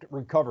V-shaped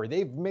recovery.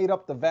 They've made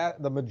up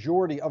the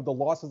majority of the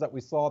losses that we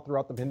saw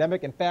throughout the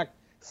pandemic. In fact,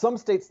 some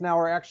states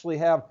now actually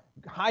have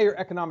higher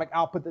economic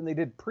output than they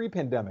did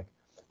pre-pandemic.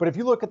 But if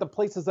you look at the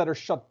places that are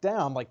shut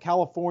down, like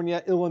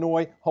California,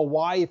 Illinois,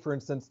 Hawaii, for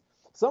instance,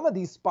 some of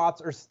these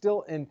spots are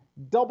still in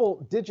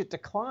double-digit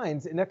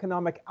declines in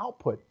economic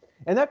output.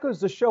 And that goes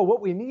to show what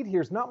we need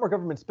here is not more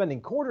government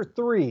spending. Quarter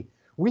three,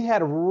 we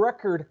had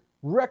record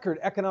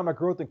economic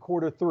growth in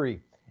quarter three.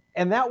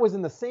 And that was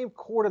in the same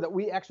quarter that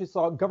we actually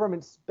saw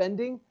government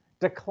spending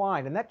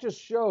decline. And that just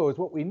shows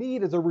what we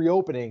need is a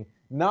reopening,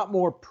 not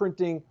more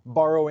printing,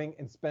 borrowing,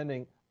 and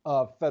spending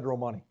of federal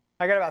money.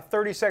 I got about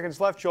 30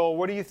 seconds left, Joel.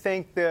 What do you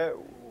think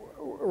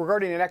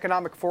regarding an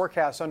economic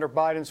forecast under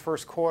Biden's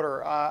first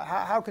quarter?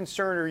 How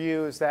concerned are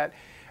you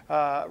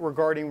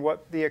regarding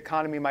what the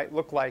economy might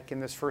look like in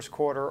this first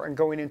quarter and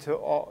going into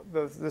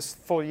this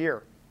full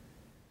year?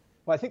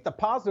 Well, I think the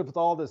positive with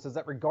all this is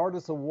that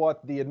regardless of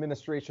what the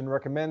administration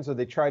recommends or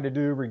they try to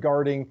do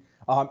regarding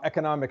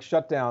economic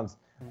shutdowns,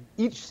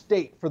 each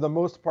state, for the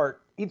most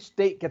part, each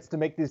state gets to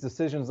make these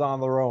decisions on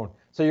their own.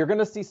 So you're going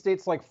to see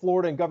states like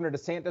Florida and Governor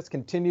DeSantis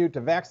continue to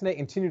vaccinate,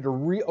 continue to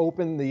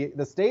reopen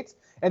the states.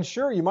 And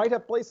sure, you might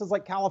have places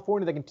like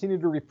California that continue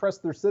to repress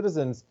their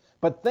citizens.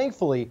 But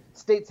thankfully,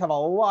 states have a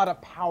lot of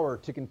power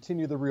to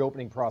continue the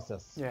reopening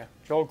process. Yeah.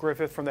 Joel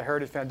Griffith from the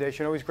Heritage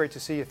Foundation. Always great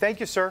to see you. Thank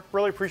you, sir.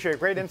 Really appreciate it.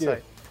 Great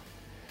insight.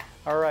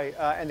 All right.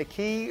 And the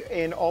key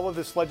in all of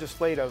this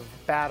legislative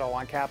battle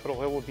on Capitol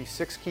Hill will be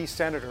 6 key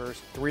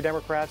senators, 3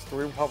 Democrats,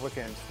 3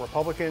 Republicans.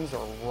 Republicans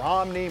are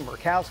Romney,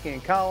 Murkowski,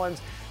 and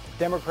Collins.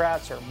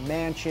 Democrats are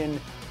Manchin,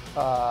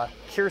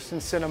 Kyrsten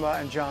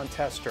Sinema, and John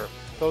Tester.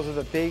 Those are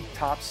the big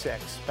top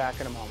 6. Back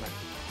in a moment.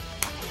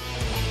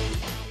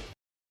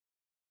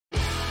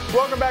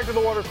 Welcome back to the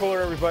water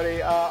cooler,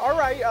 everybody. All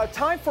right,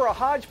 time for a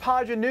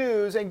hodgepodge of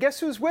news. And guess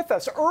who's with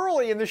us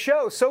early in the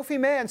show? Sophie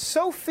Mann.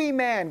 Sophie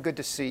Mann, good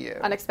to see you.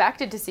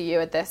 Unexpected to see you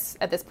at this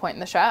point in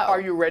the show.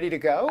 Are you ready to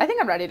go? I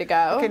think I'm ready to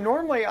go. Okay,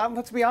 normally,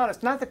 let's be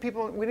honest, not that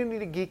we didn't need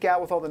to geek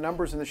out with all the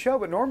numbers in the show,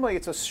 but normally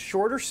it's a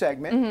shorter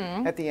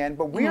segment at the end.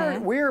 But we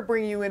are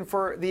bringing you in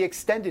for the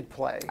extended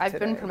play I've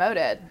today. been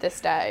promoted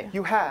this day.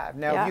 You have.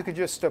 Now, if you could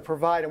just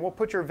provide, and we'll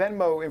put your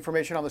Venmo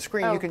information on the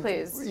screen. Oh, you can,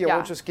 please. Yeah,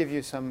 we'll just give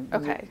you some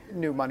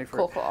new money for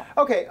it. Cool.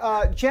 Okay,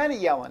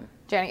 Janet Yellen.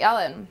 Janet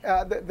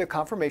Yellen. The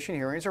confirmation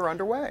hearings are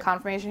underway.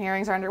 Confirmation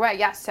hearings are underway,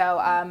 yes. So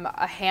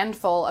a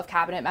handful of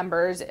cabinet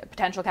members,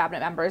 potential cabinet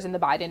members in the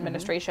Biden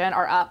administration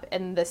are up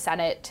in the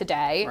Senate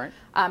today,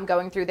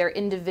 going through their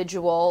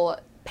individual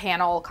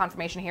panel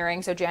confirmation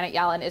hearing. So Janet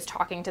Yellen is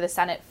talking to the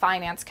Senate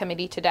Finance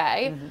Committee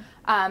today.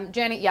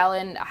 Janet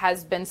Yellen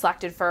has been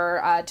selected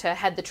to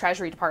head the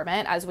Treasury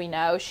Department. As we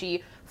know,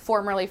 she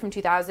formerly from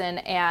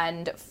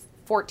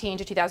 2014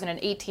 to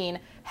 2018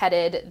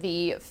 headed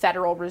the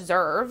Federal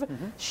Reserve.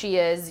 She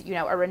is,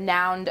 a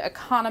renowned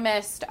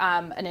economist,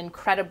 an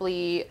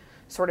incredibly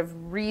sort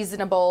of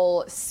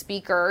reasonable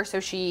speaker. So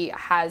she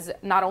has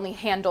not only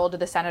handled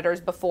the senators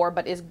before,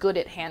 but is good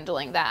at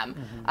handling them.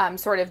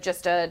 Sort of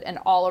just an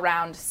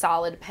all-around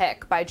solid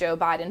pick by Joe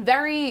Biden.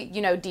 Very,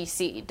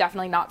 DC.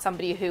 Definitely not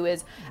somebody who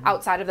is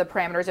outside of the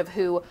parameters of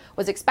who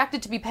was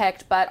expected to be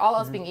picked, but all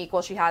else being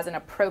equal, she has an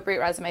appropriate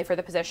resume for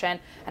the position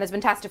and has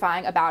been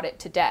testifying about it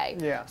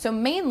today. So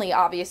mainly,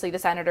 obviously, the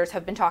senators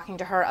have been talking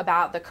to her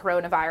about the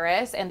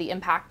coronavirus and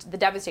the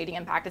devastating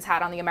impact it's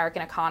had on the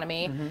American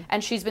economy.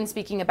 And she's been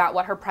speaking about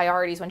what her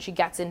priorities when she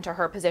gets into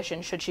her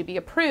position, should she be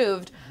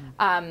approved,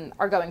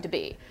 are going to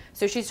be.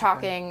 So she's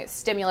talking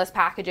stimulus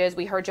packages.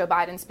 We heard Joe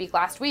Biden speak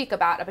last week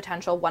about a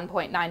potential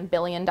 $1.9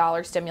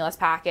 billion stimulus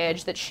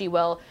package that she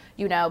will,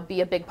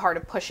 be a big part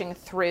of pushing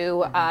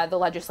through the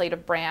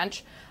legislative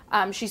branch.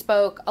 She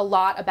spoke a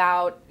lot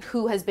about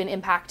who has been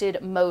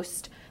impacted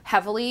most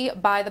heavily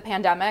by the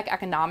pandemic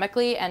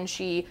economically, and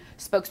she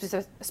spoke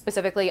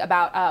specifically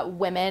about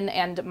women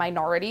and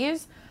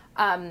minorities.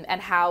 And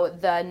how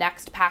the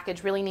next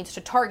package really needs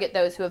to target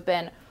those who have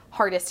been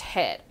hardest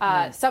hit.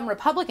 Some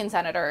Republican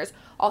senators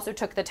also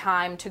took the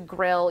time to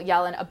grill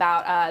Yellen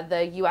about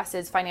the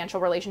U.S.'s financial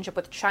relationship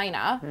with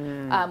China,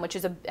 which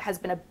has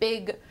been a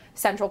big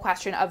central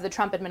question of the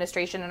Trump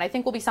administration, and I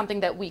think will be something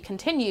that we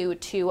continue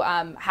to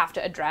have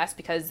to address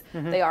because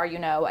they are,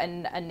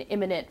 an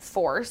imminent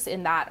force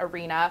in that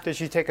arena. Did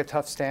she take a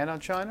tough stand on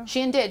China?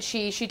 She did.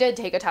 She did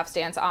take a tough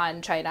stance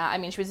on China. I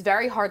mean, she was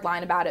very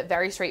hardline about it,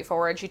 very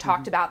straightforward. She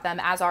talked about them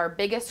as our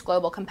biggest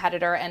global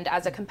competitor and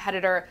as a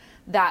competitor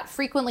that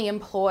frequently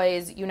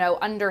employs,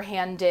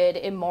 underhanded,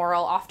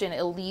 immoral, often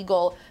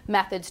illegal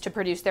methods to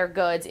produce their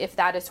goods, if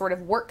that is sort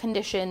of work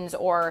conditions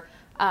or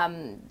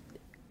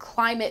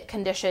climate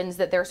conditions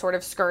that they're sort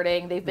of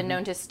skirting. They've been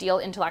known to steal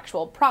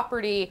intellectual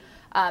property,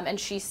 and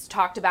she's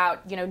talked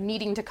about,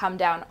 needing to come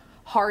down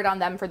hard on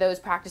them for those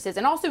practices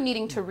and also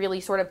needing to really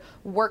sort of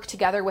work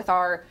together with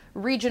our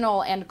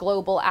regional and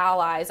global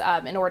allies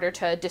in order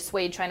to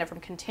dissuade China from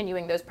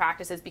continuing those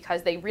practices,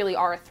 because they really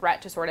are a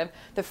threat to sort of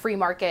the free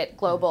market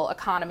global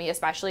economy,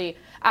 especially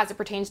as it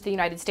pertains to the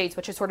United States,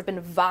 which has sort of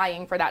been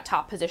vying for that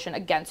top position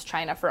against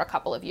China for a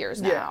couple of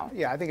years now.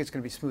 Yeah, I think it's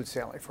going to be smooth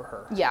sailing for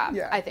her.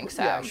 Yeah, I think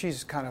so. Yeah,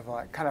 she's kind of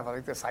like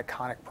this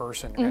iconic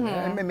person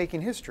and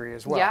making history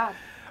as well. Yeah.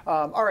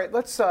 All right,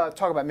 let's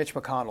talk about Mitch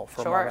McConnell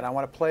for a moment. I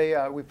want to play,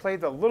 we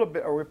played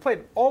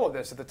all of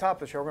this at the top of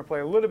the show. We're going to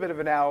play a little bit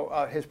of it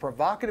now, his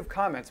provocative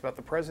comments about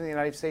the President of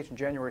the United States on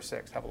January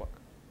 6th. Have a look.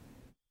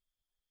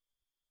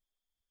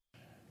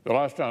 The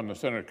last time the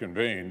Senate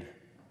convened,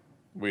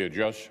 we had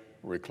just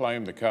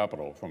reclaimed the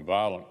Capitol from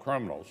violent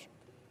criminals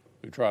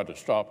who tried to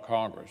stop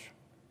Congress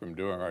from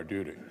doing our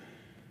duty.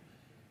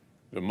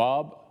 The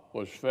mob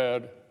was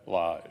fed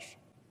lies.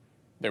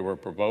 They were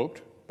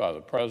provoked by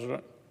the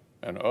President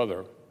and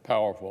other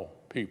powerful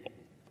people.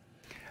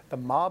 The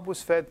mob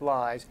was fed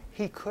lies.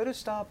 He could have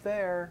stopped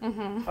there,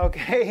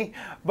 okay?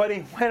 But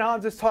he went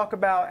on to talk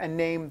about and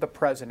name the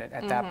president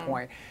at that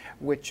point,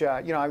 which,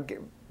 I'd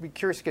be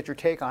curious to get your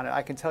take on it.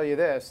 I can tell you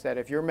this, that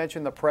if you're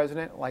mentioning the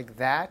president like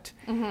that,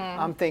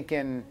 I'm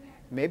thinking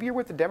maybe you're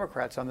with the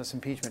Democrats on this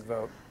impeachment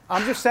vote.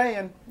 I'm just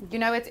saying.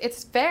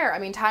 It's fair. I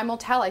mean, time will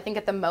tell. I think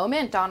at the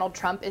moment, Donald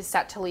Trump is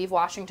set to leave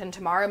Washington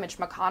tomorrow. Mitch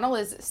McConnell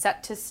is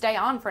set to stay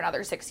on for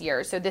another 6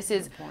 years. So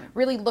this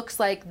really looks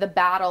like the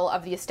battle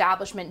of the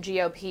establishment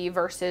GOP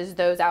versus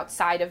those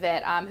outside of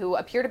it who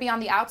appear to be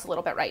on the outs a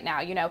little bit right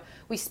now.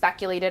 We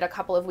speculated a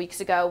couple of weeks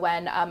ago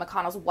when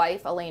McConnell's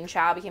wife, Elaine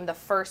Chao, became the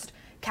first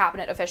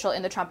cabinet official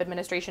in the Trump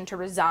administration to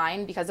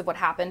resign because of what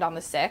happened on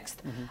the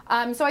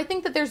 6th. So I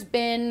think that there's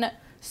been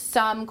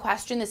some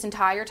question this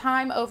entire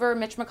time over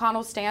Mitch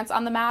McConnell's stance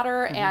on the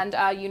matter. And,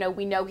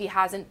 we know he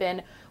hasn't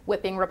been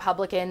whipping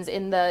Republicans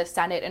in the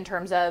Senate in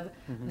terms of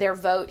their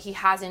vote. He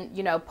hasn't,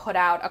 put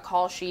out a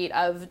call sheet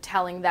of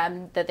telling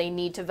them that they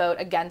need to vote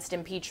against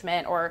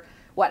impeachment or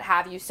what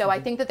have you. So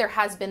I think that there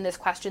has been this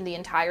question the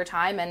entire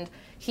time. And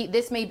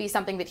this may be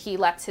something that he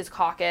lets his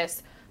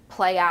caucus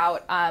play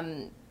out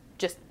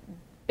just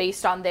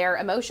based on their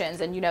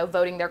emotions and,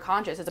 voting their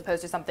conscience, as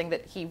opposed to something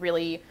that he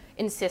really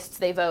insists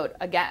they vote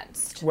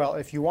against. Well,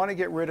 if you want to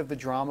get rid of the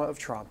drama of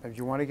Trump, if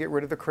you want to get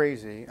rid of the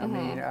crazy, I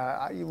mean,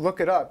 you look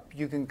it up.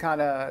 You can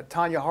kind of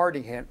Tanya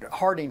Harding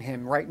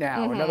him right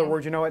now. In other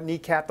words,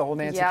 kneecap the whole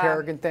Nancy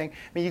Kerrigan thing.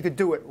 I mean, you could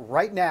do it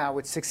right now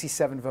with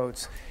 67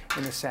 votes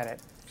in the Senate.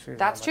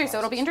 That's true. So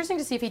it'll be interesting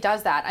to see if he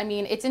does that. I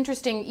mean, it's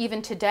interesting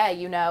even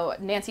today,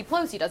 Nancy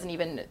Pelosi doesn't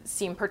even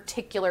seem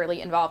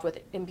particularly involved with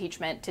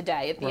impeachment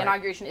today. The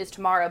inauguration is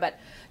tomorrow, but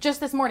just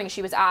this morning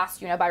she was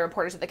asked, by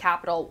reporters at the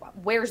Capitol,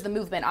 where's the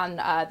movement on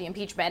the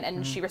impeachment?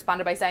 And she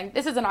responded by saying,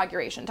 this is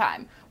inauguration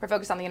time. We're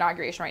focused on the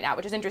inauguration right now,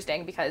 which is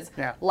interesting because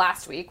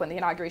last week when the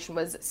inauguration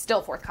was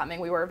still forthcoming,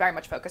 we were very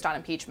much focused on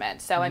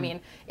impeachment. So, I mean,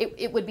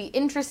 it would be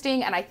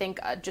interesting and I think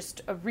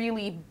just a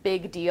really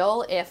big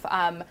deal if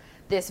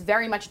this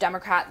very much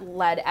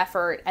Democrat-led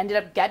effort ended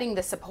up getting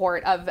the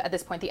support of, at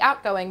this point, the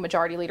outgoing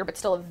majority leader, but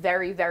still a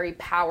very, very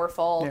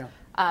powerful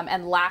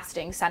and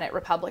lasting Senate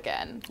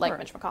Republican like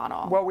Mitch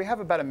McConnell. Well, we have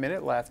about a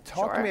minute left.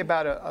 Talk to me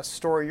about a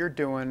story you're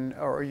doing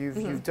or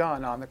you've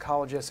done on the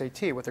college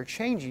SAT, what they're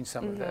changing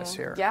some of this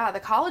here. Yeah, the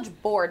College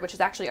Board, which is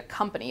actually a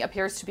company,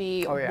 appears to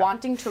be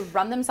wanting to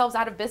run themselves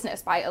out of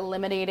business by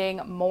eliminating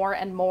more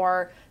and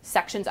more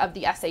sections of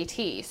the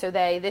SAT. So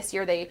this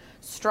year they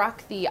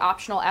struck the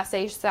optional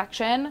essay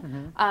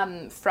section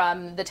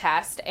from the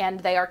test, and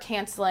they are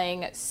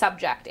canceling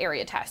subject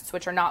area tests,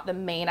 which are not the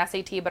main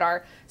SAT, but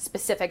are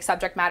specific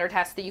subject matter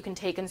tests that you can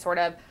take and sort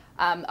of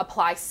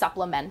apply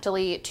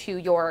supplementally to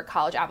your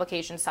college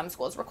application. Some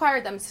schools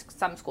require them,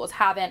 some schools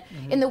haven't.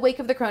 In the wake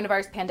of the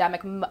coronavirus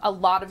pandemic, a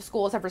lot of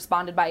schools have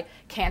responded by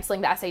canceling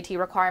the SAT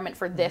requirement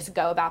for this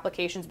go of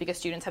applications because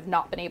students have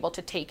not been able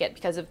to take it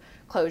because of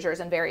closures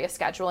and various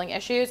scheduling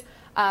issues.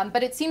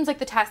 But it seems like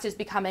the test is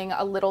becoming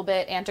a little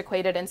bit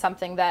antiquated and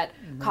something that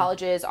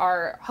colleges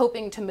are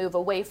hoping to move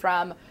away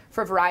from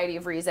for a variety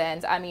of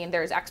reasons. I mean,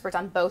 there's experts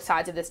on both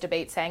sides of this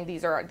debate saying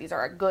these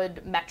are a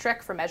good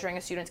metric for measuring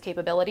a student's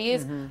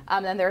capabilities.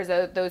 Then there's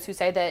those who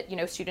say that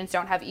students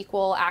don't have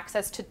equal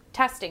access to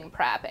testing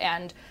prep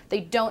and they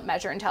don't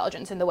measure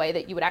intelligence in the way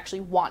that you would actually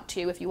want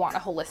to if you want a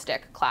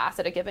holistic class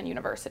at a given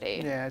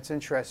university. Yeah, it's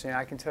interesting.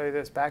 I can tell you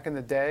this, back in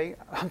the day,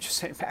 I'm just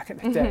saying back in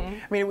the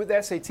day, I mean,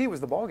 the SAT was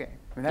the ballgame.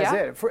 I mean, that's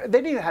it. They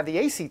didn't even have the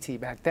ACT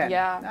back then.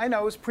 Yeah. I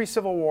know it was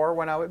pre-Civil War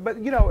but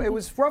it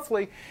was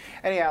roughly,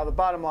 anyhow, the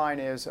bottom line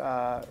is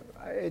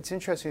it's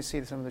interesting to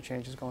see some of the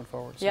changes going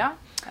forward. So. Yeah,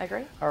 I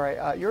agree. All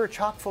right, you're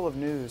chock full of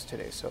news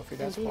today, Sophie.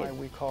 That's why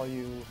we call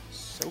you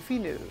Sophie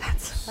News.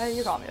 That's why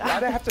you call me that.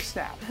 Why'd I have to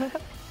snap?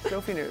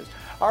 Sophie News.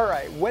 All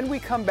right, when we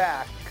come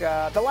back,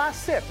 the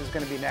last sip is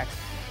going to be next.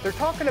 They're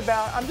talking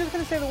about, I'm just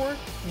going to say the word,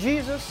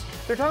 Jesus.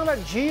 They're talking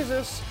about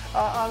Jesus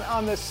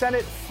on the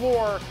Senate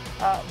floor,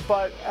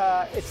 but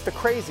it's the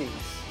crazies.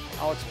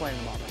 I'll explain in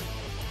a moment.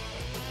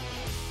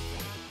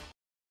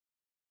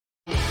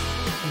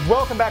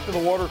 Welcome back to the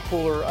water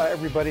cooler,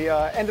 everybody.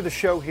 End of the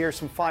show here,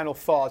 some final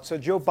thoughts. So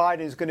Joe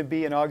Biden is going to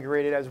be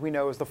inaugurated, as we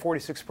know, as the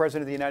 46th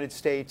president of the United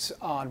States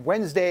on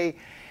Wednesday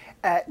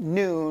at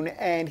noon,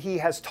 and he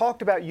has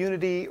talked about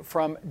unity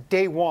from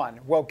day one.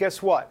 Well,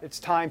 guess what? It's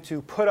time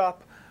to put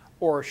up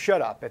or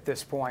shut up at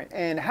this point.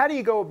 And how do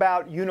you go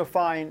about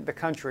unifying the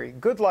country?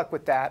 Good luck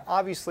with that.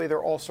 Obviously, there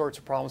are all sorts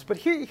of problems. But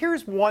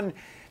here's one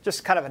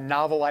just kind of a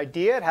novel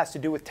idea. It has to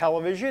do with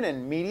television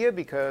and media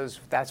because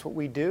that's what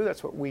we do.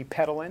 That's what we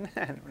peddle in.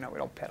 No, we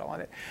don't peddle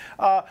in it.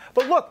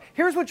 But look,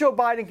 here's what Joe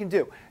Biden can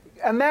do.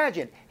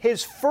 Imagine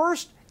his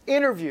first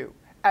interview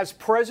as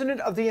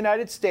president of the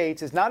United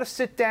States is not a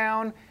sit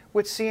down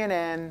with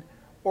CNN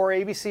or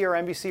ABC or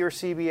NBC or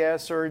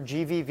CBS or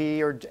GVV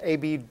or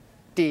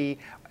ABD,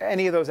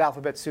 any of those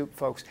alphabet soup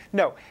folks.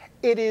 No,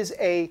 it is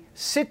a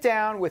sit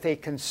down with a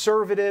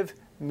conservative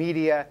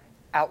media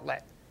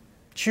outlet.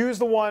 Choose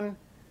the one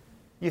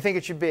you think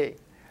it should be.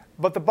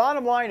 But the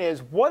bottom line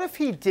is, what if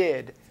he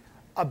did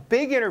a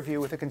big interview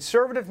with a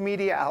conservative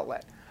media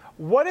outlet?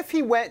 What if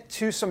he went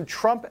to some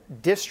Trump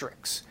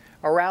districts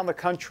around the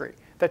country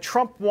that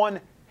Trump won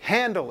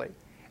handily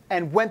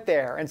and went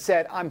there and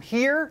said, I'm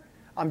here,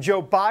 I'm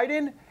Joe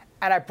Biden,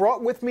 and I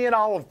brought with me an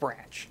olive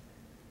branch?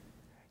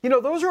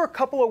 Those are a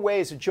couple of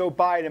ways that Joe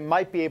Biden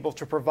might be able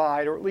to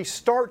provide, or at least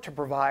start to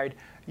provide,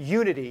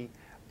 unity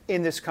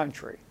in this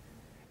country.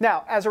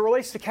 Now, as it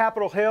relates to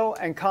Capitol Hill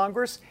and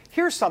Congress,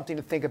 here's something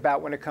to think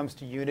about when it comes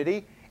to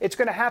unity. It's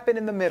going to happen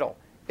in the middle.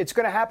 It's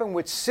going to happen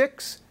with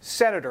 6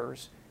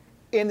 senators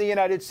in the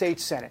United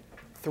States Senate.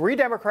 3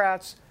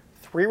 Democrats,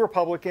 3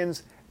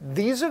 Republicans.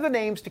 These are the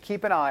names to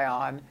keep an eye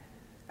on.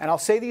 And I'll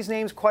say these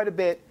names quite a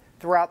bit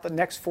throughout the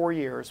next 4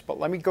 years, but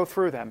let me go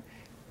through them.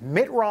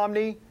 Mitt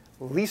Romney,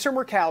 Lisa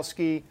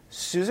Murkowski,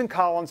 Susan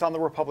Collins on the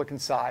Republican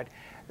side.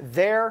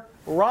 They're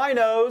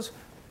rhinos,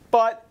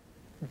 but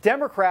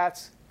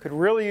Democrats could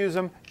really use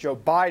them. Joe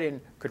Biden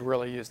could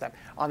really use them.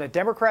 On the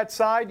Democrat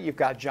side, you've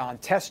got John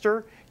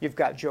Tester, you've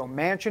got Joe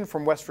Manchin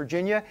from West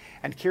Virginia,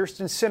 and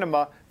Kyrsten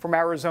Sinema from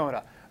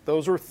Arizona.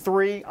 Those are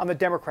 3 on the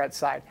Democrat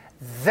side.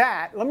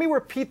 Let me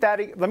repeat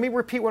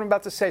what I'm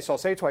about to say, so I'll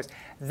say it twice.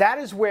 That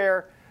is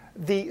where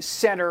the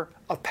center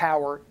of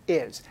power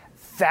is.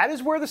 That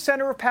is where the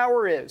center of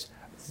power is.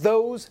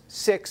 Those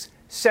 6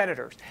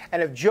 senators.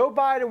 And if Joe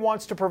Biden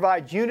wants to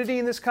provide unity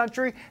in this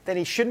country, then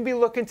he shouldn't be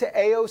looking to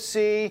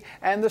AOC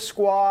and the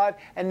squad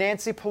and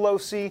Nancy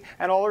Pelosi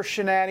and all her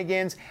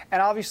shenanigans.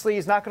 And obviously,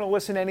 he's not going to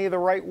listen to any of the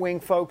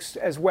right-wing folks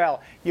as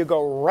well. You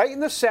go right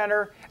in the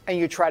center and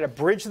you try to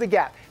bridge the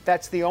gap.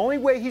 That's the only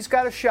way he's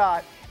got a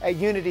shot at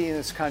unity in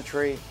this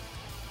country.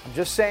 I'm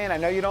just saying, I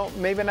know you don't,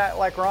 maybe not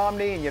like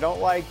Romney and you don't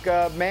like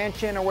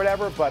Manchin or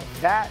whatever, but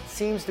that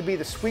seems to be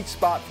the sweet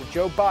spot for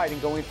Joe Biden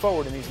going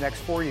forward in these next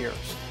 4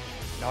 years.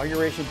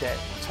 Inauguration Day,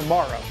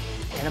 tomorrow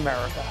in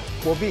America.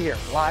 We'll be here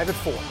live at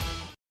 4.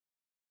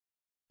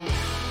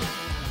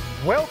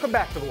 Welcome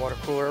back to the water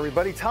cooler,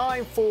 everybody.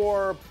 Time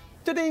for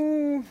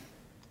da-ding.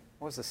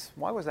 What was this?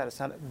 Why was that a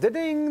sound?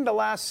 Da-ding, the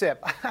last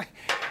sip.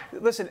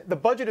 Listen, the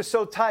budget is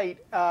so tight,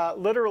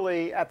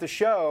 literally at the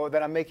show,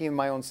 that I'm making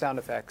my own sound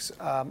effects.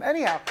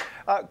 Anyhow,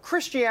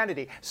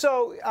 Christianity.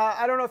 So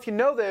I don't know if you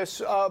know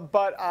this,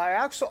 but I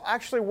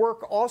actually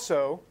work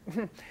also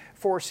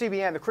for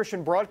CBN, the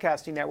Christian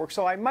Broadcasting Network.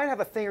 So I might have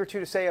a thing or two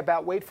to say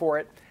about, wait for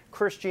it,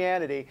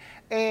 Christianity.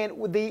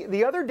 And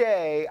the other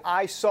day,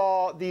 I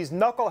saw these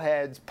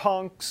knuckleheads,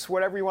 punks,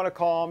 whatever you want to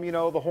call them,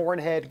 the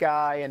hornhead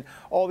guy and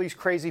all these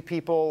crazy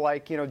people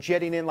like,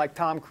 jetting in like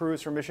Tom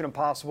Cruise from Mission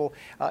Impossible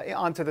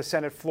onto the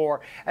Senate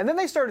floor. And then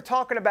they started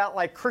talking about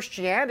like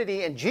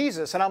Christianity and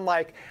Jesus. And I'm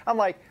like,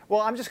 well,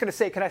 I'm just going to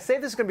say, can I say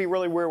this is going to be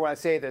really weird when I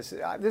say this?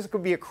 This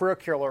could be a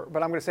curricular,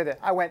 but I'm going to say that.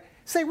 I went,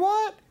 say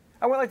what?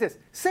 I went like this,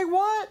 say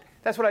what?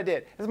 That's what I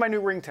did. This is my new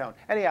ringtone.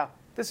 Anyhow,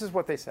 this is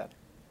what they said.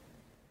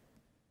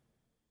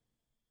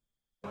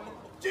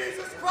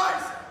 Jesus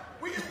Christ,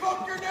 we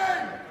invoke your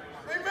name.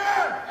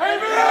 Amen.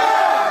 Amen.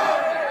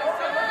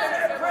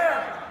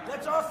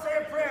 Let's all say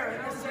a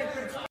prayer.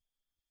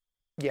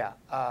 Yeah,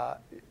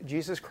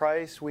 Jesus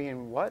Christ, we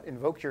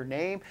invoke your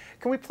name.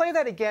 Can we play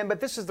that again? But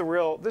this is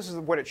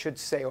what it should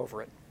say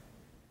over it.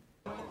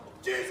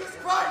 Jesus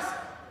Christ,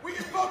 we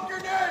invoke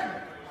your name.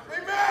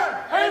 Amen.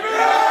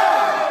 Amen.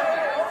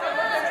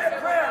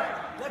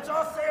 Let's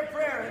all say a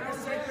prayer.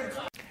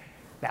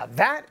 Now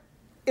that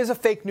is a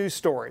fake news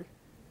story.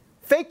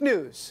 Fake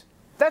news.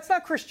 That's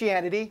not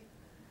Christianity.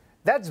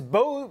 That's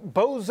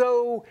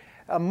bozo,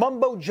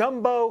 mumbo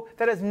jumbo.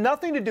 That has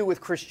nothing to do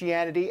with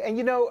Christianity.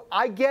 And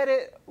I get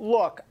it.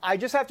 Look, I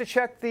just have to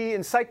check the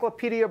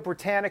Encyclopedia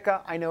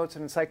Britannica. I know it's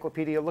an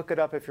encyclopedia. Look it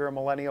up if you're a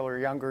millennial or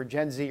younger,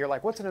 Gen Z. You're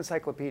like, what's an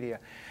encyclopedia?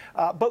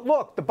 But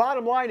look, the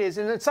bottom line is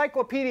in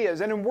encyclopedias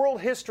and in world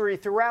history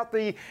throughout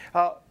the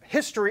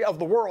history of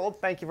the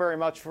world, thank you very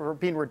much for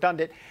being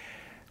redundant,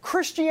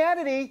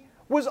 Christianity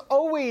was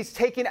always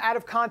taken out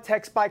of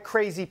context by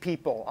crazy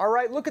people. All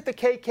right, look at the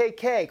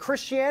KKK.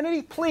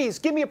 Christianity, please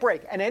give me a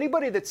break. And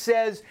anybody that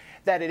says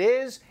that it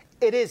is,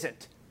 it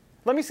isn't.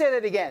 Let me say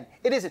that again.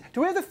 It isn't.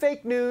 Do we have the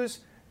fake news?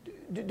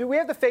 Do we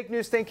have the fake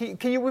news thing?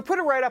 Can we put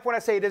it right up when I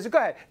say it isn't? Go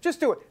ahead. Just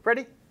do it.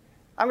 Ready?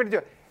 I'm going to do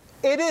it.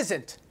 It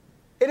isn't.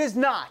 It is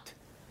not.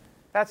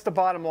 That's the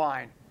bottom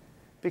line.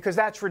 Because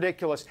that's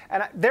ridiculous.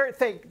 And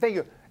thank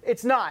you.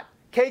 It's not.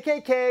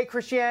 KKK,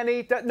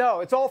 Christianity,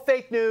 no, it's all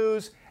fake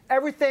news.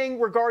 Everything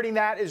regarding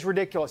that is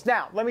ridiculous.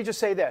 Now, let me just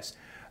say this.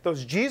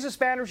 Those Jesus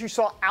banners you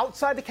saw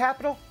outside the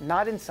Capitol,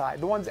 not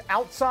inside. The ones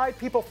outside,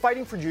 people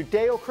fighting for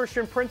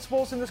Judeo-Christian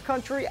principles in this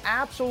country,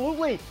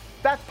 absolutely.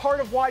 That's part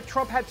of why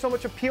Trump had so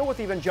much appeal with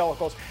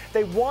evangelicals.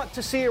 They want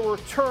to see a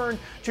return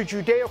to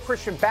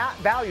Judeo-Christian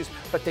values,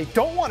 but they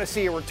don't want to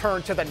see a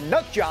return to the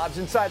nut jobs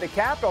inside the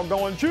Capitol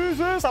going,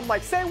 Jesus. I'm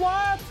like, say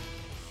what?